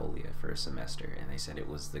in Mongolia for a semester, and they said it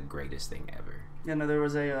was the greatest thing ever. Yeah, no, there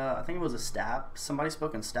was I think it was a STAP. Somebody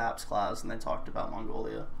spoke in STAP's class, and they talked about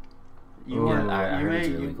Mongolia. I heard it's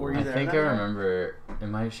really cool. Were you I there think I that night?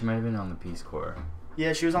 remember. She might have been on the Peace Corps.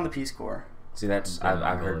 Yeah, she was on the Peace Corps. See, that's Yeah, I've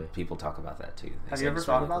Mongolia. heard people talk about that too. They Have said you ever it's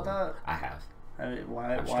thought really about cool. that? I have. I mean,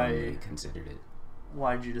 I've strongly considered it.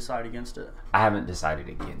 Why did you decide against it? I haven't decided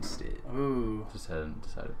against it. Ooh. Just hadn't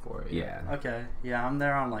decided for it. Yeah. Okay. Yeah, I'm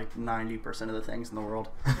there on like 90% of the things in the world.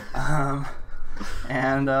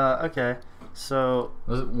 Okay. So.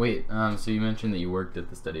 Wait. So you mentioned that you worked at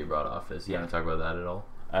the study abroad office. You want to talk about that at all?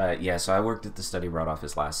 Yeah, so I worked at the study abroad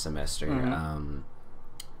office last semester. Mm-hmm.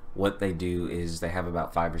 What they do is they have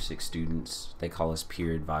about 5 or 6 students. They call us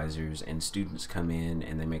peer advisors, and students come in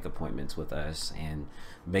and they make appointments with us, and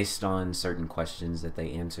based on certain questions that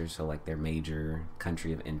they answer, so like their major,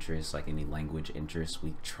 country of interest, like any language interest,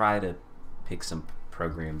 we try to pick some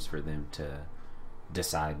programs for them to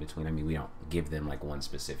decide between. I mean, we don't give them like one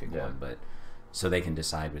specific one, but so they can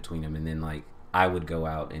decide between them. And then like I would go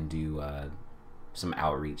out and do some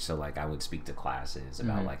outreach, so like I would speak to classes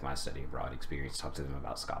about like my study abroad experience, talk to them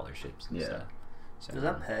about scholarships and stuff. So, does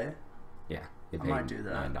that pay? Yeah, they I pay might do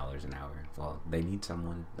that. $9 an hour. Well, they need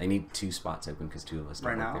someone. They need 2 spots open because 2 of us don't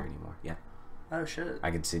Right work now? there anymore. Yeah, Oh shit.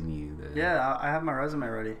 I could send you the. Yeah, I have my resume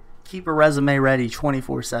ready. Keep a resume ready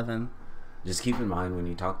 24/7. Just keep in mind when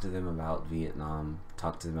you talk to them about Vietnam,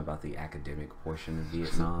 talk to them about the academic portion of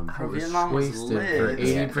Vietnam. Vietnam was Wasted lit. for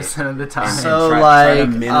 80% of the time. So, try to like,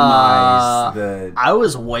 minimize the. I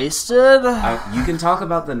was wasted. You can talk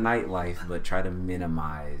about the nightlife, but try to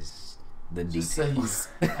minimize the Just details.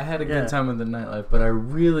 I had a good time with the nightlife, but I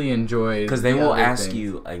really enjoyed. Because they the will other ask things.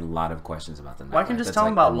 you a lot of questions about the nightlife. Well, I can just That's tell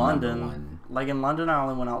them like about the number London. one. Like in London, I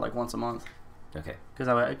only went out like once a month Okay, because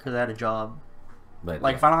I had a job. but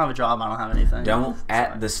Like if I don't have a job, I don't have anything. don't So,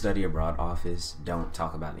 at the study abroad office. Don't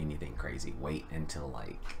talk about anything crazy. Wait until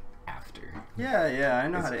like after. Yeah, I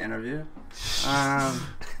know how to interview.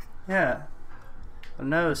 Yeah.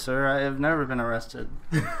 No, sir, I have never been arrested.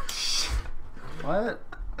 What?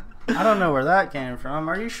 I don't know where that came from.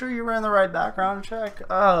 Are you sure you ran the right background check?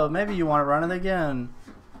 Oh, maybe you want to run it again.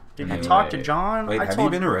 Did you talk to John? Wait, have you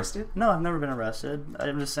been arrested? No, I've never been arrested.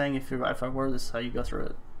 I'm just saying if I were, this is how you go through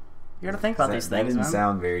it. You got to think about these That things, didn't man.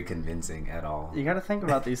 sound very convincing at all. You got to think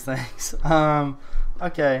about these things.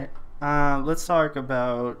 Okay. Let's talk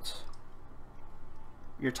about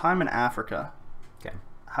your time in Africa. Okay.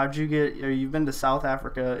 How'd you get? You've been to South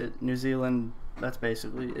Africa, New Zealand. That's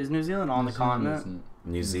basically, is New Zealand on the continent?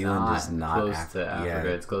 New Zealand is not close to Africa. Africa.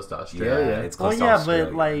 Yeah. It's close to Australia. Yeah, it's Well, close to yeah, Australia.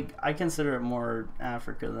 but like I consider it more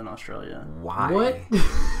Africa than Australia. Why? What?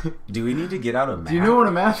 Do we need to get out a map? Do you know what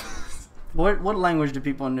a map is? What language do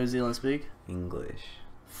people in New Zealand speak? English.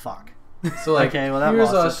 Fuck. So like, Okay, well, that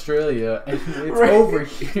here's lost it. Australia, and it's Right. over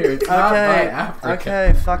here. It's not by Africa.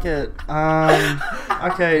 Okay, fuck it.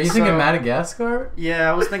 Okay, Are you thinking Madagascar? Yeah,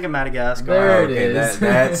 I was thinking Madagascar. There it Okay, is.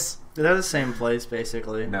 that's They're the same place,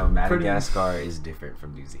 basically. no. Madagascar is different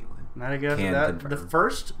from New Zealand. Madagascar. Can The confirm.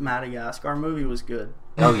 first Madagascar movie was good.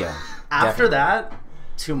 Oh yeah. After definitely. that,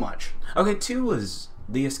 too much. Okay, 2 was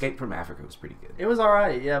The Escape from Africa was pretty good. It was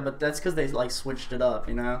alright, yeah, but that's because they like switched it up,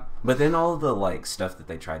 you know. But then all the like stuff that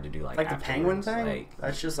they tried to do like Like the penguin afterwards, thing. like,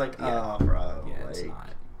 That's just like, yeah. oh, bro. yeah, it's like, not.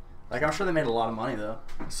 like, I'm sure they made a lot of money though.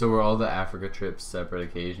 So were all the Africa trips separate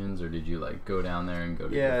occasions, or did you like go down there and go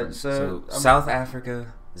to Yeah, different? so South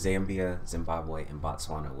Africa, Zambia, Zimbabwe, and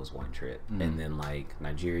Botswana was one trip, Mhm. and then like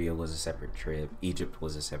Nigeria was a separate trip. Egypt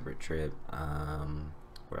was a separate trip.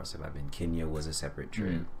 Where else have I been? Kenya was a separate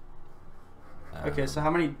trip. okay, so how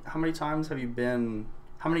many times have you been?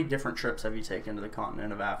 How many different trips have you taken to the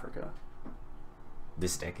continent of Africa?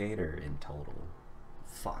 This decade or in total?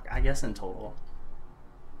 Fuck, I guess in total.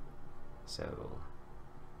 So,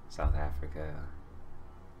 South Africa,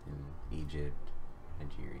 and Egypt,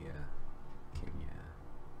 Nigeria,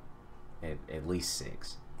 Kenya. At least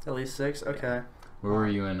 6. At least 6. Okay. Where were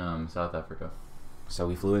you in South Africa? So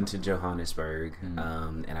we flew into Johannesburg,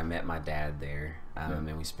 Mhm. and I met my dad there, Yeah.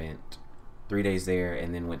 and we spent 3 days there,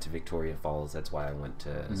 and then went to Victoria Falls. That's why I went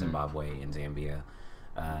to Zimbabwe and Zambia,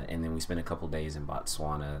 and then we spent a couple days in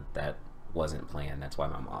Botswana. That wasn't planned. That's why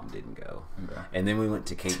my mom didn't go. Okay. And then we went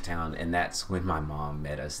to Cape Town, and that's when my mom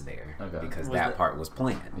met us there, Okay. because Was that it- part was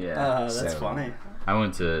planned. Yeah. That's So- funny. I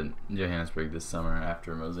went to Johannesburg this summer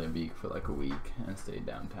after Mozambique for like a week and stayed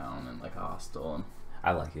downtown in like a hostel. And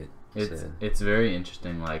I like it. it's very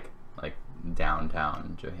interesting, like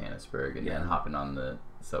downtown Johannesburg, and then Yeah. hopping on the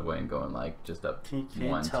subway and going like just up. Can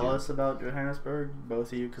you tell us about Johannesburg,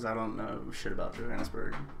 both of you? Because I don't know shit about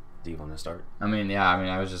Johannesburg. Do you want to start? I mean,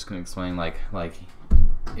 I was just gonna explain like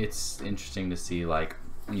it's interesting to see like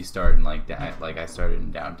you start in like I started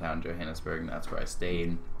in downtown Johannesburg, and that's where I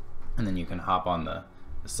stayed, and then you can hop on the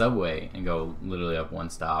subway and go literally up one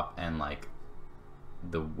stop, and like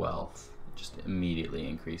the wealth just immediately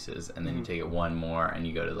increases, and then you take it one more and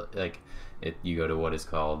you go to you go to what is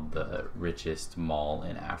called the richest mall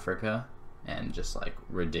in Africa, and just like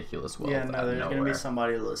ridiculous wealth. Yeah, out no, of there's nowhere. gonna be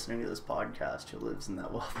somebody listening to this podcast who lives in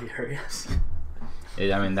that wealthy areas.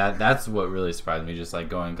 I mean that's what really surprised me. Just like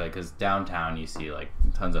going because downtown you see like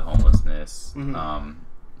tons of homelessness,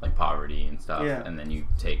 like poverty and stuff, Yeah. and then you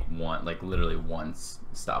take literally one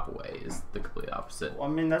stop away is the complete opposite. Well,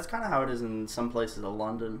 I mean, that's kind of how it is in some places of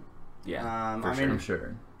London. Yeah, I for mean, I'm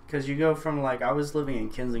sure. because you go from like I was living in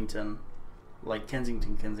Kensington, like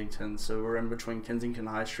Kensington, so we're in between Kensington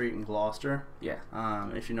High Street and Gloucester. yeah,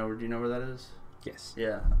 If you know, do you know where that is? yes.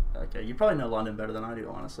 Yeah. Okay. You probably know London better than I do,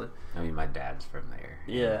 honestly. I mean, my dad's from there.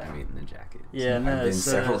 Yeah. I mean, in the jacket. Yeah, So no, I've been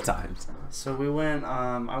so- several times. So we went.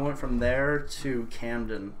 I went from there to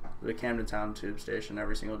Camden, the Camden Town Tube Station,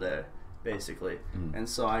 every single day, basically. And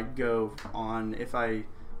so I'd go on. If I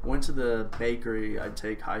went to the bakery, I'd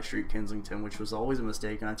take High Street Kensington, which was always a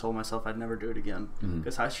mistake, and I told myself I'd never do it again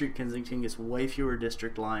because High Street Kensington gets way fewer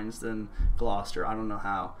district lines than Gloucester. I don't know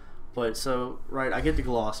how, but so right, I get to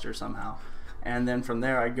Gloucester somehow, and then from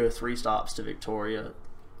there I'd go 3 stops to Victoria,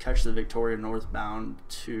 catch the Victoria northbound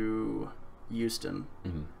to Euston,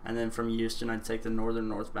 and then from Euston I'd take the northern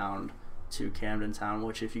northbound to Camden Town,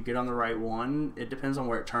 which if you get on the right one, it depends on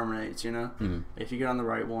where it terminates, you know. If you get on the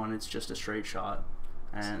right one, it's just a straight shot.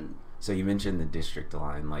 And So you mentioned the district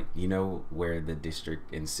line, like you know where the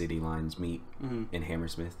district and city lines meet in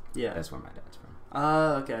Hammersmith. Yeah. That's where my dad's from.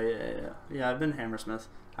 Okay, yeah. I've been to Hammersmith.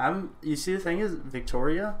 You see, the thing is,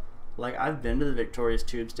 Victoria, like I've been to the Victoria's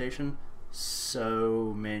Tube Station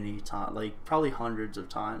so many times, like probably hundreds of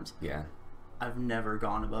times. Yeah. I've never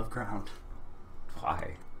gone above ground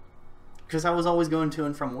Why? because I was always going to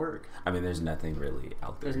and from work. I mean, there's nothing really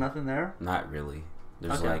out there. There's nothing there. Not really.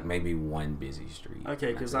 There's Okay. like maybe one busy street. Okay,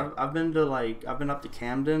 and because that's it. I've been to I've been up to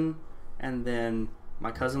Camden, and then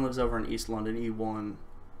my cousin lives over in East London, E1,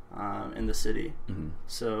 in the city.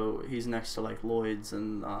 So he's next to like Lloyd's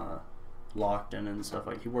and Lockton and stuff.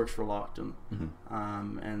 Like he works for Lockton,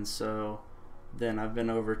 and so Then I've been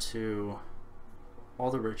over to all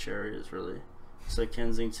the rich areas, really. So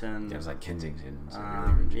Kensington. It was like Kensington.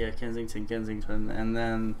 Yeah, Kensington, and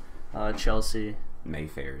then Chelsea.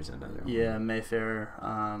 Mayfair is another one. Yeah, Mayfair.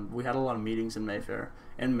 We had a lot of meetings in Mayfair.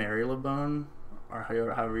 And Marylebone, or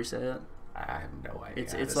however you say it. I have no idea.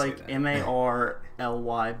 It's like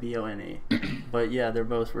Marlybone. But yeah, they're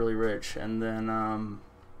both really rich. And then,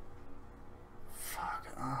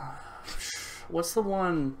 what's the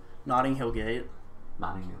one? Notting Hill Gate.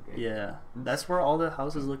 Notting Hill Gate. Yeah, that's where all the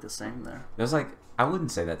houses look the same there. There's like, I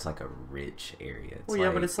wouldn't say that's like a rich area. It's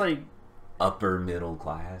Yeah, but it's like upper middle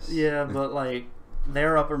class. Yeah, but like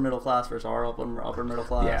they're upper middle class versus our upper middle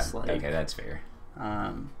class. Yeah, like, okay, that's fair.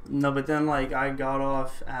 No, but then like I got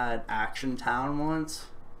off at Action Town once.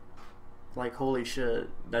 Like holy shit,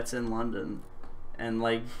 that's in London, and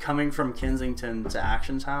like coming from Kensington to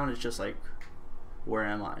Action Town is just like, where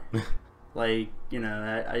am I? Like, you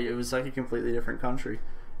know, it was like a completely different country.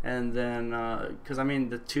 And then, because I mean,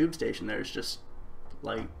 the tube station there is just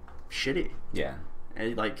like shitty. Yeah.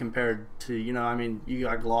 And, like compared to, you know, I mean, you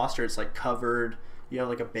got Gloucester, it's like covered. You have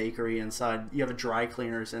like a bakery inside. You have a dry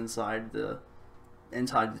cleaners inside the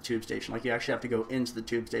tube station. Like you actually have to go into the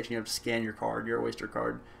tube station. You have to scan your card, your Oyster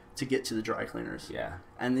card, to get to the dry cleaners. Yeah.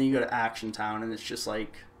 And then you go to Action Town, and it's just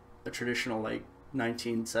like a traditional like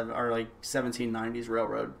 1790s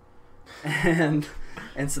railroad. and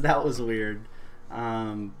so that was weird,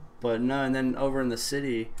 but no. And then over in the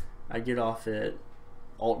city, I get off at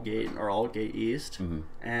Altgate East,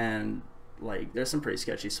 and like there's some pretty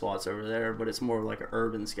sketchy spots over there, but it's more like an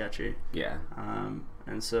urban sketchy. Yeah.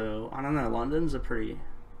 And so I don't know. London's a pretty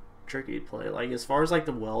tricky play. Like as far as like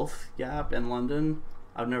the wealth gap in London,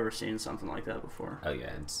 I've never seen something like that before. Oh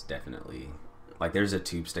yeah, it's definitely like there's a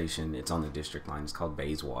tube station. It's on the District line. It's called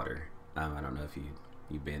Bayswater. I don't know if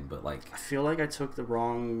you've been, but like I feel like I took the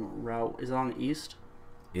wrong route. Is it on the east?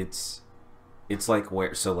 It's like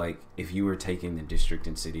where, so like if you were taking the District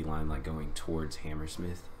and City line like going towards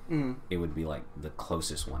Hammersmith, it would be like the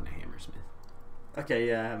closest one to Hammersmith. Okay,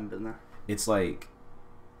 yeah, I haven't been there. It's like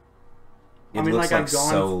I mean, like I've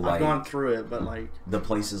gone through it, but like the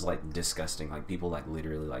place is like disgusting. Like people like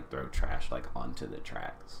literally like throw trash like onto the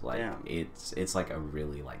tracks. Like damn. It's like a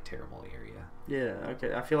really like terrible area. Yeah,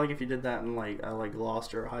 okay. I feel like if you did that in like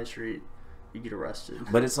Gloucester or High Street, you get arrested.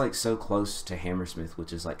 But it's like so close to Hammersmith,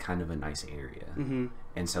 which is like kind of a nice area.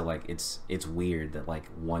 And so like it's weird that like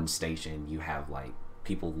one station you have like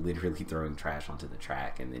people literally throwing trash onto the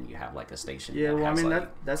track, and then you have like a station. Yeah, well, I mean like,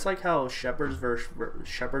 that's like how Shepherd's Bush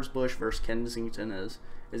versus Kensington is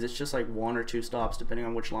it's just like one or two stops depending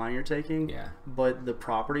on which line you're taking. Yeah. But the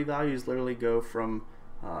property values literally go from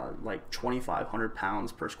like 2,500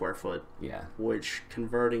 pounds per square foot. Yeah. Which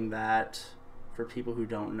converting that for people who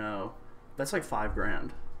don't know, that's like $5,000.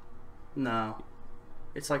 No,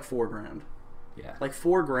 it's like $4,000. Yeah. Like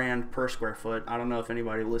 $4,000 per square foot. I don't know if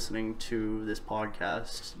anybody listening to this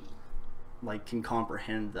podcast like can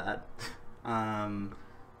comprehend that. How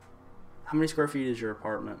many square feet is your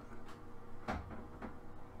apartment? I'm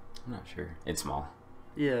not sure. It's small.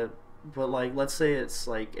 Yeah, but like let's say it's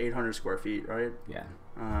like 800 square feet, right? Yeah.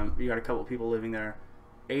 You got a couple people living there.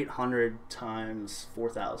 800 times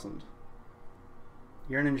 4,000.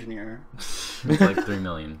 You're an engineer. It's like 3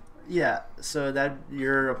 million. Yeah, so that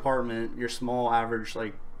your apartment, your small average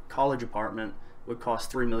like college apartment, would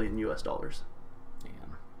cost $3 million.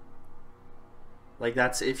 Damn. Like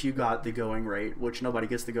that's if you got the going rate, which nobody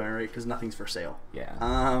gets the going rate because nothing's for sale. Yeah.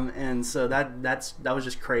 And so that was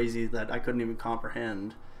just crazy that I couldn't even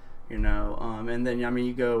comprehend, you know. And then I mean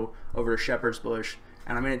you go over to Shepherd's Bush,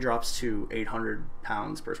 and I mean it drops to 800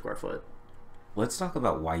 pounds per square foot. Let's talk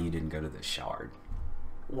about why you didn't go to the Shard.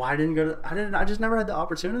 Why I didn't go to? I just never had the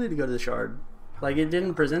opportunity to go to the Shard. Like it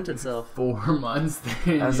didn't present itself. 4 months.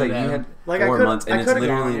 I was like, you had like 4 months, and I it's literally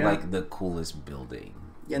gone, yeah. like the coolest building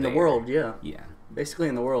in there. the world. Yeah. Yeah. Basically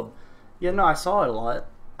in the world. Yeah. No, I saw it a lot.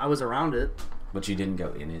 I was around it. But you didn't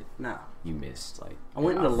go in it. No. You missed like. I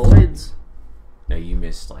went into Lloyd's. No, you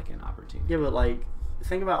missed like an opportunity. Yeah, but like,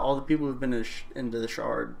 think about all the people who've been into the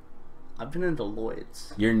Shard. I've been into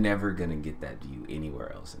Lloyd's. You're never gonna get that view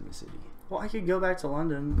anywhere else in the city. Well, I could go back to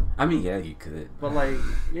London. I mean, yeah, you could. But like,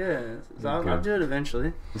 yeah, so I'll do it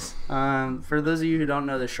eventually. For those of you who don't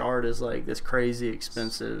know, the Shard is like this crazy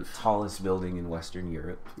expensive. Tallest building in Western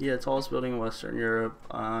Europe. Yeah, tallest building in Western Europe.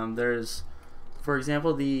 There's, for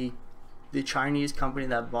example, the Chinese company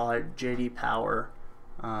that bought JD Power,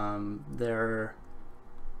 their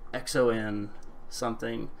XON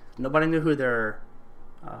something. Nobody knew who their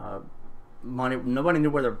money. Nobody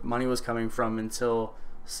knew where their money was coming from until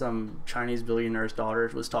some Chinese billionaire's daughter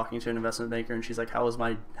was talking to an investment banker, and she's like, how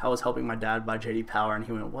was helping my dad buy JD Power? And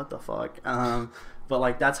he went, what the fuck? But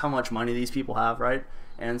like, that's how much money these people have, right?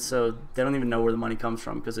 And so they don't even know where the money comes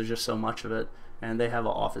from because there's just so much of it. And they have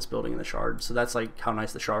an office building in the Shard, so that's like how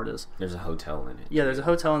nice the Shard is. There's a hotel in it. Yeah, there's a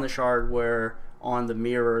hotel in the Shard where on the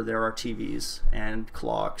mirror there are TVs and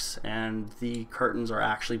clocks, and the curtains are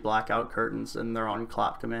actually blackout curtains, and they're on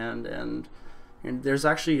clap command. And there's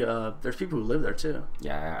actually there's people who live there too.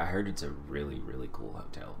 Yeah, I heard it's a really, really cool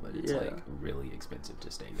hotel, but it's like really expensive to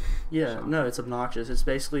stay there. Yeah, so. No, it's obnoxious. It's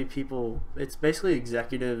basically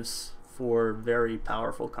executives for very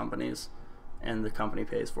powerful companies, and the company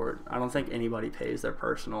pays for it. I don't think anybody pays their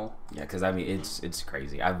personal. Yeah, because I mean, it's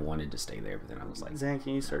crazy. I've wanted to stay there, but then I was like, Zan,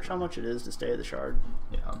 can you search how much it is to stay at the Shard?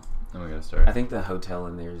 Yeah, then we gotta start. I think the hotel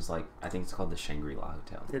in there is like, I think it's called the Shangri-La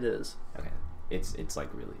Hotel. It is. Okay. It's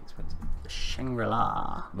like really expensive. The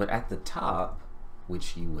Shangri-La. But at the top,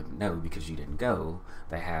 which you wouldn't know because you didn't go,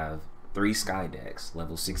 they have 3 sky decks,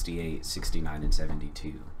 level 68, 69, and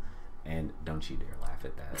 72. And don't you dare laugh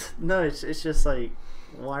at that. No, it's just like,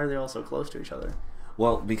 why are they all so close to each other?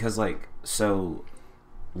 Well, because like, so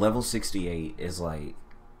level 68 is like,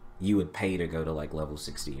 you would pay to go to like level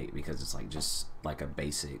 68 because it's like just like a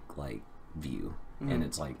basic like view. And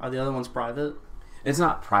it's like, are the other ones private? it's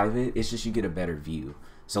not private, it's just you get a better view.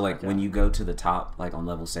 So like when you go to the top, like on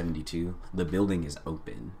level 72, the building is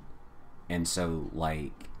open. And so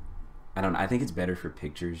like, I don't know, I think it's better for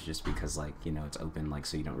pictures just because like, you know, it's open, like,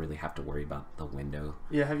 so you don't really have to worry about the window.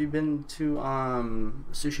 Yeah, have you been to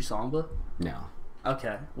Sushi Samba? No.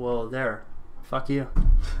 Okay, well there. Fuck you.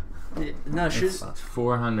 No, It's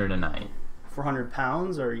 400 a night. 400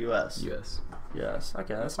 pounds or US? US. Yes.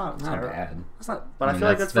 Okay, that's not Not terrible. bad. That's not, but I mean, feel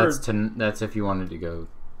like that's if you wanted to go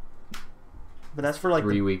but that's for like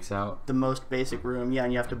 3 weeks out. the most basic room. Yeah,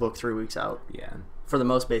 and you have to book 3 weeks out. Yeah. For the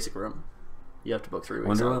most basic room, you have to book 3 weeks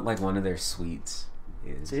Wonder out. what like one of their suites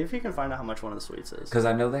is. See if you can find out how much one of the suites is. Because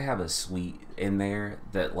I know they have a suite in there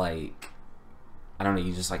that like, I don't know,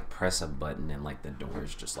 you just like press a button and like the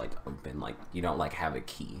doors just like open, like you don't like have a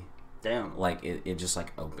key. Damn. Like it just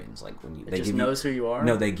like opens like when you It just knows who you are?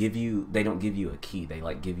 No, they don't give you a key, they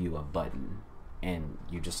like give you a button and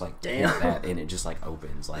you just like hit that and it just like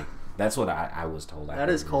opens. Like that's what I was told. That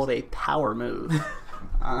is called a power move.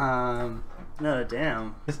 No,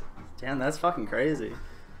 damn. Damn, that's fucking crazy.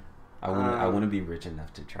 I want to be rich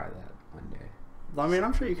enough to try that one day. I mean,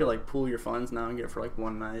 I'm sure you could like pool your funds now and get it for like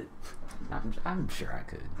one night. I'm sure I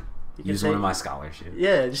could. You Use could one of take- my scholarships.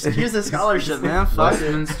 Yeah, just use the scholarship, man. Fuck it.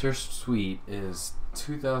 Westminster Suite is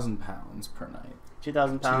 £2,000 per night.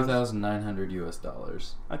 2,000 pounds. $2,900 US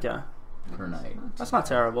dollars Okay. per night. That's not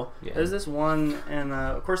terrible. Yeah. There's this one, and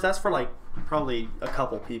of course that's for like probably a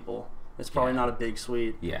couple people. It's probably not a big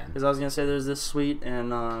suite. Yeah. Because I was gonna say there's this suite in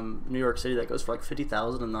New York City that goes for like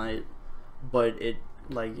 50,000 a night, but it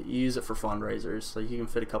like you use it for fundraisers, so you can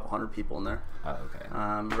fit a couple hundred people in there. Oh,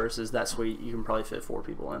 okay. Versus that suite, you can probably fit 4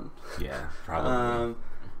 people in. Yeah, probably.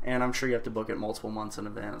 And I'm sure you have to book it multiple months in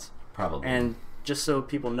advance. Probably. And just so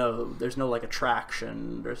people know, there's no like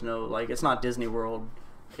attraction. There's no like, it's not Disney World.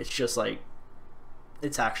 It's just like,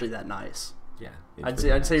 it's actually that nice. yeah.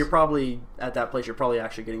 I'd say you're probably at that place. You're probably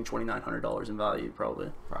actually getting $2,900 in value,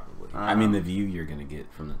 probably. Probably. I mean, the view you're gonna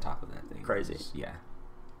get from the top of that thing. Crazy. Is, yeah.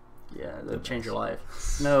 Yeah, that'll change your life.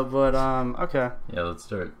 No, but okay. Yeah, let's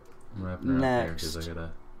start. I'm wrapping it up here Next. because I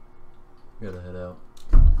gotta head out.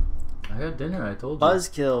 I got dinner. I told you.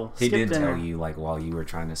 Buzzkill. He Skip did dinner. tell you, like, while you were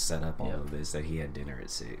trying to set up all Yep. of this, that he had dinner at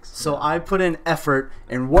 6. So I put in effort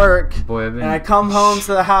and work, Boy, I've been. and I come home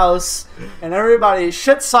to the house, and everybody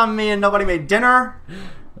shits on me, and nobody made dinner.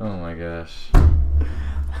 Oh my gosh.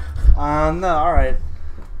 No, all right.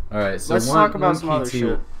 All right, so Let's talk about some other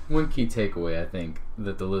shit. One key takeaway I think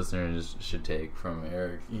that the listeners should take from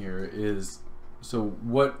Eric here is, so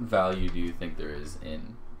what value do you think there is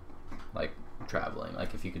in like traveling?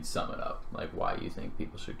 Like if you could sum it up, like why you think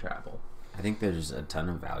people should travel? I think there's a ton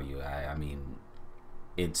of value. I mean,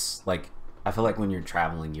 it's like, I feel like when you're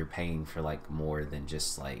traveling, you're paying for like more than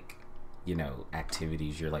just like, you know,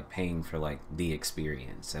 activities. You're like paying for like the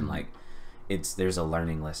experience, and like there's a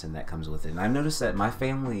learning lesson that comes with it. And I've noticed that my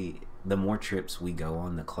family, the more trips we go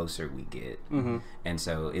on, the closer we get. And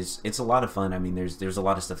so it's a lot of fun. I mean, there's a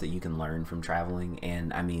lot of stuff that you can learn from traveling,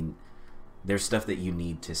 and I mean, there's stuff that you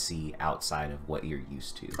need to see outside of what you're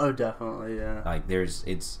used to. Oh, definitely, yeah. Like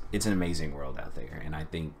it's an amazing world out there, and I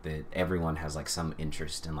think that everyone has like some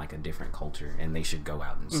interest in like a different culture, and they should go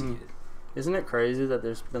out and see it. Isn't it crazy that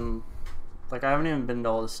there's been, like, I haven't even been to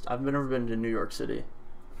all this. I've never been to New York City.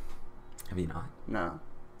 Have you not? No.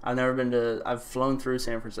 I've flown through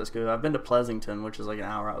San Francisco. I've been to Pleasanton, which is like an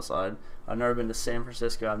hour outside. I've never been to San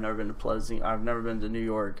Francisco. I've never been to Pleasanton. I've never been to New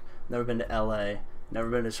York. Never been to LA. Never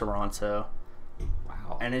been to Toronto.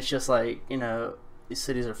 Wow. And it's just like, these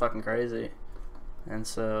cities are fucking crazy. And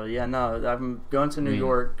so, yeah, no, I'm going to New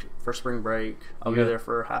York for spring break. I'll be there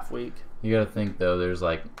for a half week. You gotta think though, there's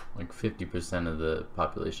like 50% of the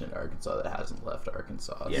population in Arkansas that hasn't left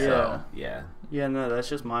Arkansas. Yeah. So. Yeah. Yeah, no, that's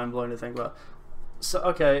just mind blowing to think about. So,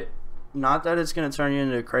 okay, not that it's gonna turn you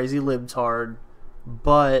into a crazy libtard,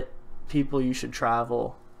 but people, you should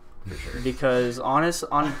travel. For sure. Because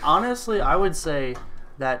honestly, I would say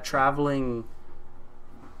that traveling,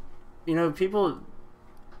 people,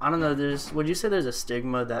 I don't know, would you say there's a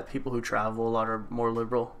stigma that people who travel a lot are more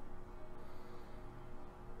liberal?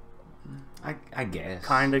 I guess.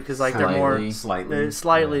 Kind of, because like they're more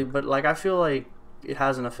slightly, yeah. But like I feel like it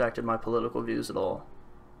hasn't affected my political views at all.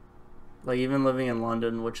 Like even living in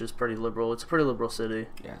London, which is pretty liberal, it's a pretty liberal city.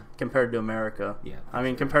 Yeah. Compared to America. Yeah. I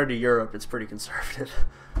mean, compared to Europe, it's pretty conservative.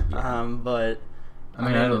 Yeah. But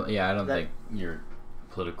I don't think your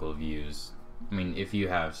political views. I mean, if you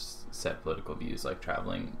have set political views, like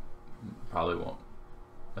traveling probably won't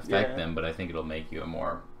affect them, but I think it'll make you a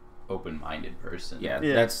more open-minded person. Yeah.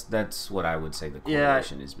 That's what I would say the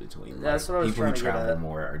correlation is between. That's what I was people who trying to get travel at.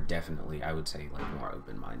 more are definitely, I would say, like more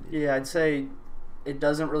open-minded. Yeah, I'd say it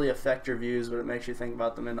doesn't really affect your views, but it makes you think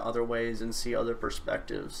about them in other ways and see other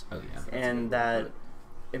perspectives. Oh yeah. And that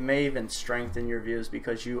it may even strengthen your views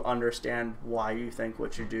because you understand why you think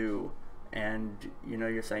what you do, and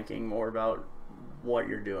you're thinking more about what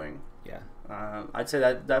you're doing. Yeah. I'd say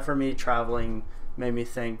that for me, traveling made me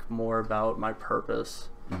think more about my purpose.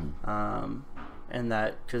 Mm-hmm. And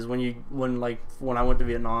that because when I went to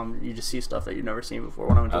Vietnam, you just see stuff that you've never seen before.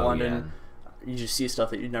 When I went to London, you just see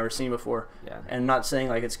stuff that you've never seen before. Yeah. And not saying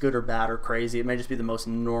like it's good or bad or crazy. It may just be the most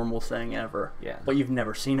normal thing ever. Yeah. But you've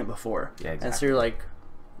never seen it before. Yeah, exactly. And so you're like,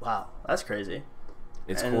 wow, that's crazy.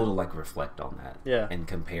 It's cool to like reflect on that. Yeah. And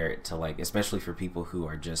compare it to like, especially for people who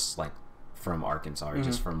are just like from Arkansas or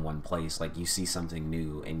just from one place, like you see something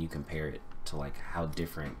new and you compare it to like how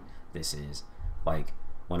different this is. Like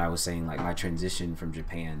when I was saying like my transition from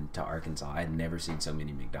Japan to Arkansas, I had never seen so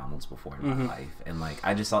many McDonald's before in my life. And like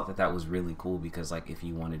I just thought that was really cool because like if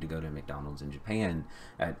you wanted to go to McDonald's in Japan,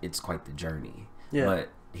 it's quite the journey. Yeah. But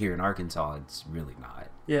here in Arkansas, it's really not.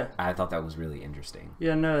 Yeah. I thought that was really interesting.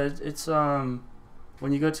 Yeah, no, it's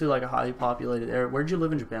when you go to like a highly populated area. Where'd you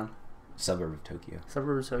live in Japan? Suburb of Tokyo.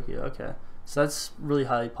 Suburb of Tokyo. Okay, so that's really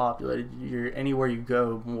highly populated. Anywhere you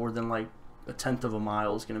go, more than like a tenth of a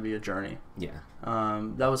mile is going to be a journey. Yeah.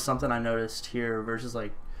 That was something I noticed here versus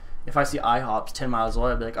like if I see IHOPs 10 miles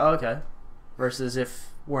away, I'd be like, oh, okay. Versus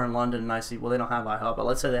if we're in London and I see, well, they don't have IHOP, but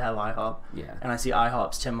let's say they have IHOP. Yeah. And I see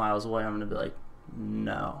IHOPs 10 miles away, I'm going to be like,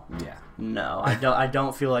 no. Yeah. No, I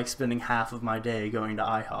don't feel like spending half of my day going to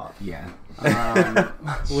IHOP. Yeah.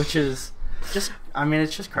 Which is just, I mean,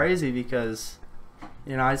 it's just crazy because,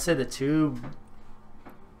 I'd say the tube,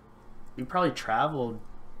 you probably traveled,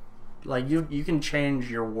 like you can change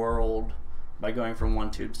your world by going from one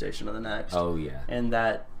tube station to the next. Oh yeah. And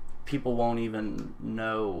that people won't even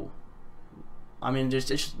know. I mean, it's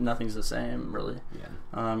just nothing's the same really.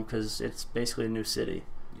 Yeah. Because it's basically a new city.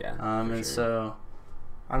 Yeah. And so,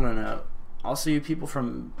 I don't know. Also, you people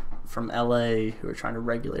from LA who are trying to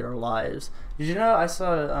regulate our lives. Did you know I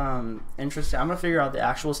saw interesting? I'm gonna figure out the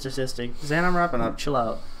actual statistic. Zan, I'm wrapping up. Chill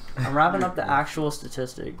out. I'm wrapping up the actual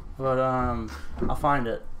statistic, but I'll find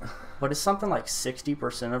it. But it's something like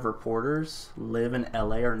 60% of reporters live in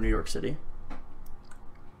LA or New York City.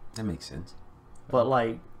 That makes sense. But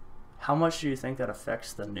like, how much do you think that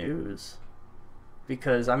affects the news?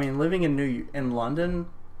 Because I mean, living in London,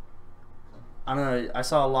 I don't know. I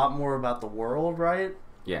saw a lot more about the world, right?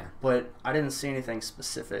 Yeah. But I didn't see anything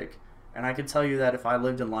specific. And I could tell you that if I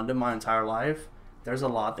lived in London my entire life, there's a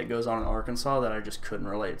lot that goes on in Arkansas that I just couldn't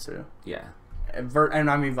relate to. Yeah. And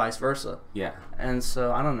I mean vice versa. Yeah. And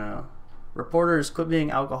so, I don't know. Reporters, quit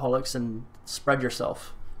being alcoholics and spread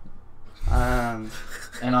yourself. And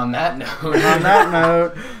on that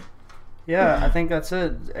note... Yeah, I think that's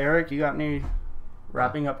it. Eric, you got any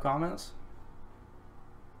wrapping up comments?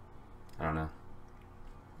 I don't know.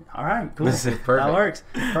 All right, cool. Perfect. That works.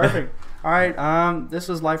 Perfect. All right, this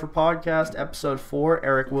was Lifr Podcast, episode 4,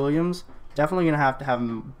 Eric Williams. Definitely going to have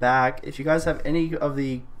him back. If you guys have any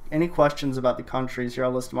questions about the countries, here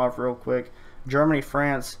I'll list them off real quick. Germany,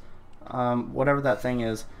 France, whatever that thing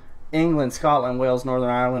is. England, Scotland, Wales, Northern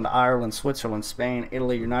Ireland, Ireland, Switzerland, Spain,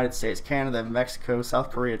 Italy, United States, Canada, Mexico,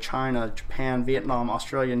 South Korea, China, Japan, Vietnam,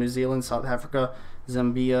 Australia, New Zealand, South Africa,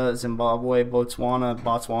 Zambia, Zimbabwe, Botswana,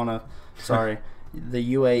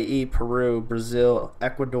 the UAE, Peru, Brazil,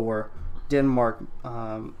 Ecuador, Denmark,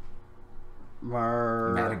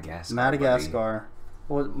 Madagascar.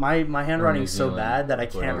 Well, my handwriting is so bad that I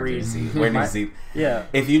can't read. New Zealand. Yeah.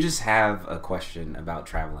 If you just have a question about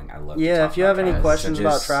traveling, I love. Yeah, to talk if you have about any travel. questions So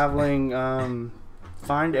about just- traveling,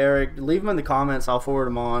 find Eric. Leave them in the comments. I'll forward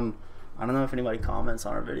them on. I don't know if anybody comments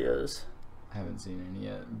on our videos. I haven't seen any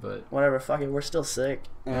yet, but Whatever, fuck it. We're still sick.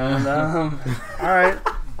 And all right.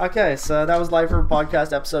 Okay, so that was Lifr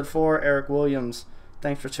Podcast Episode 4. Eric Williams.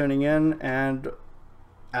 Thanks for tuning in and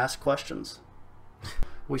ask questions.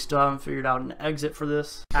 We still haven't figured out an exit for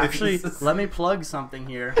this. Actually, let me plug something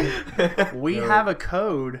here. We have a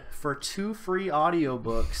code for 2 free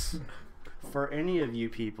audiobooks for any of you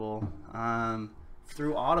people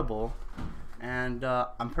through Audible. And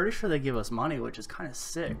I'm pretty sure they give us money, which is kind of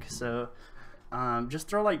sick. So just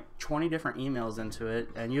throw like 20 different emails into it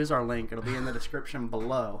and use our link. It'll be in the description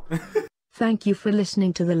below. Thank you for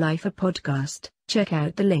listening to the Lifr podcast. Check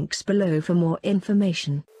out the links below for more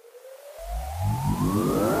information.